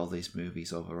probably all these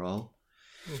movies overall.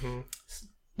 Mm-hmm.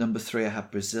 Number 3, I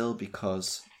have Brazil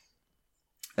because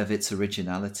of its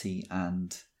originality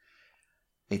and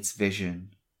its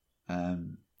vision.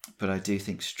 But I do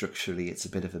think structurally it's a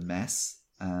bit of a mess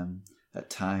at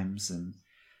times, and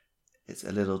it's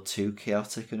a little too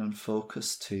chaotic and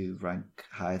unfocused to rank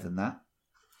higher than that.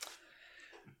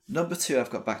 Number 2, I've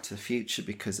got Back to the Future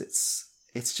because it's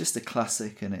just a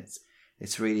classic, and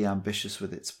it's really ambitious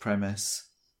with its premise.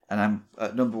 And I'm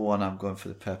at number 1, I'm going for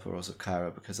The Purple Rose of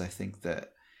Cairo because I think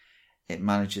that it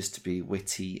manages to be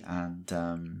witty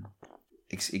and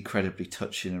incredibly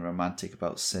touching and romantic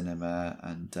about cinema,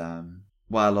 and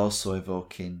while also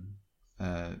evoking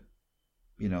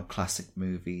classic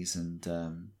movies. And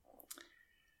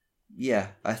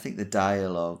I think the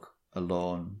dialogue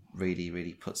alone really,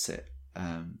 really puts it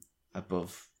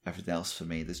above everything else for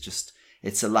me.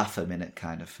 It's a laugh a minute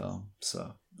kind of film,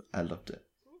 so I loved it.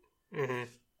 Mm-hmm.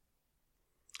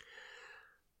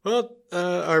 Well,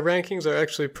 our rankings are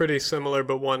actually pretty similar,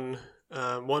 but one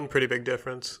pretty big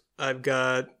difference. I've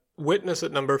got Witness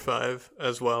at number 5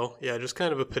 as well. Yeah, just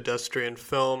kind of a pedestrian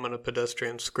film and a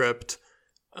pedestrian script.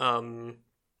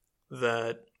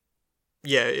 That,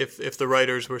 if the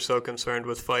writers were so concerned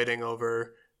with fighting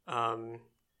over,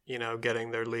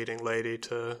 getting their leading lady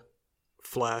to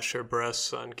flash her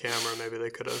breasts on camera, maybe they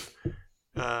could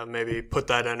have maybe put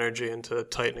that energy into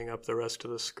tightening up the rest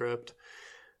of the script.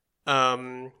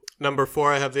 Number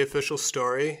 4, I have The Official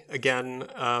Story. Again,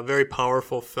 a very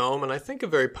powerful film, and I think a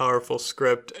very powerful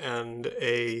script and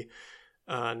a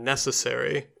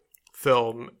necessary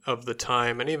film of the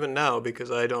time, and even now,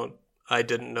 because I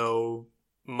didn't know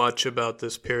much about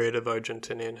this period of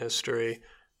Argentinian history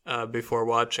before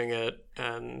watching it,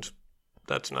 and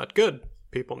that's not good.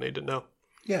 People need to know.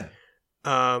 Yeah.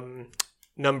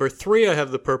 Number 3, I have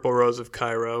The Purple Rose of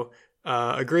Cairo.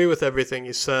 Agree with everything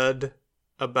you said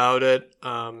about it,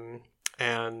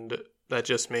 and that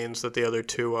just means that the other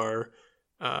 2 are,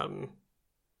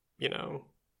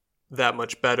 that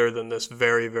much better than this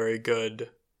very, very good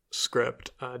script.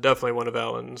 Definitely one of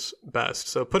Alan's best.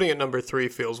 So putting it number 3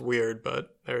 feels weird,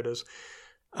 but there it is.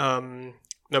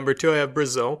 Number 2, I have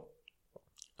Brazil.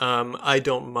 I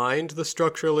don't mind the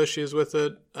structural issues with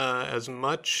it as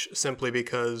much, simply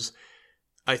because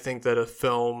I think that a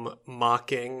film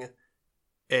mocking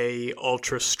a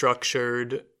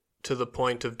ultra-structured, to the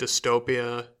point of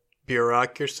dystopia,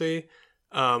 bureaucracy,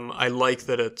 I like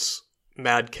that it's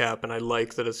madcap, and I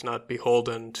like that it's not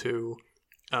beholden to,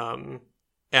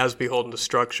 as beholden to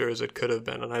structure as it could have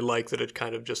been, and I like that it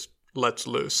kind of just lets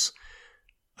loose.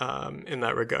 in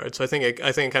that regard. So I think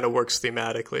it kind of works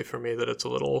thematically for me that it's a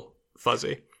little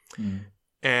fuzzy.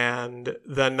 And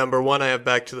then number 1, I have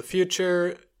Back to the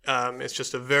Future. It's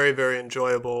just a very, very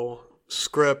enjoyable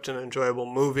script, an enjoyable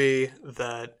movie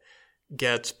that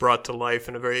gets brought to life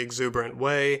in a very exuberant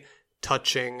way,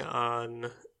 touching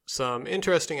on some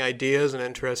interesting ideas and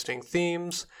interesting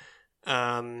themes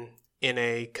in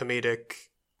a comedic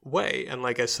way. And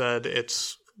like I said,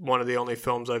 it's one of the only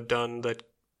films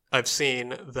I've seen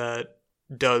that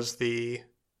does the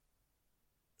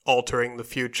altering the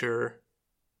future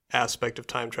aspect of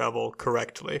time travel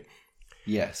correctly.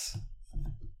 Yes.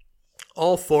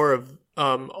 All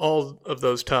of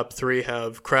those top 3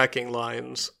 have cracking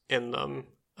lines in them.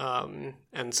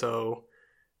 And so,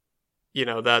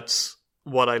 that's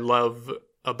what I love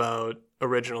about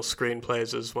original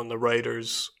screenplays is when the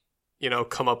writers,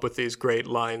 come up with these great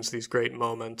lines, these great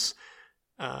moments.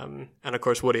 And of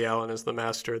course, Woody Allen is the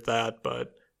master at that,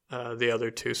 but the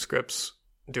other 2 scripts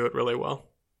do it really well.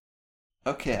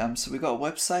 Okay, so we got a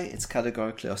website. It's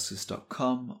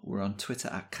categoricallyoscars.com. We're on Twitter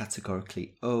at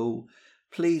categoricallyo.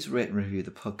 Please rate and review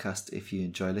the podcast if you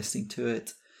enjoy listening to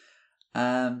it.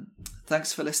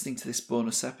 Thanks for listening to this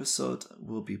bonus episode.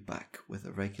 We'll be back with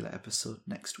a regular episode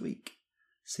next week.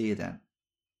 See you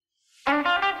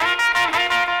then.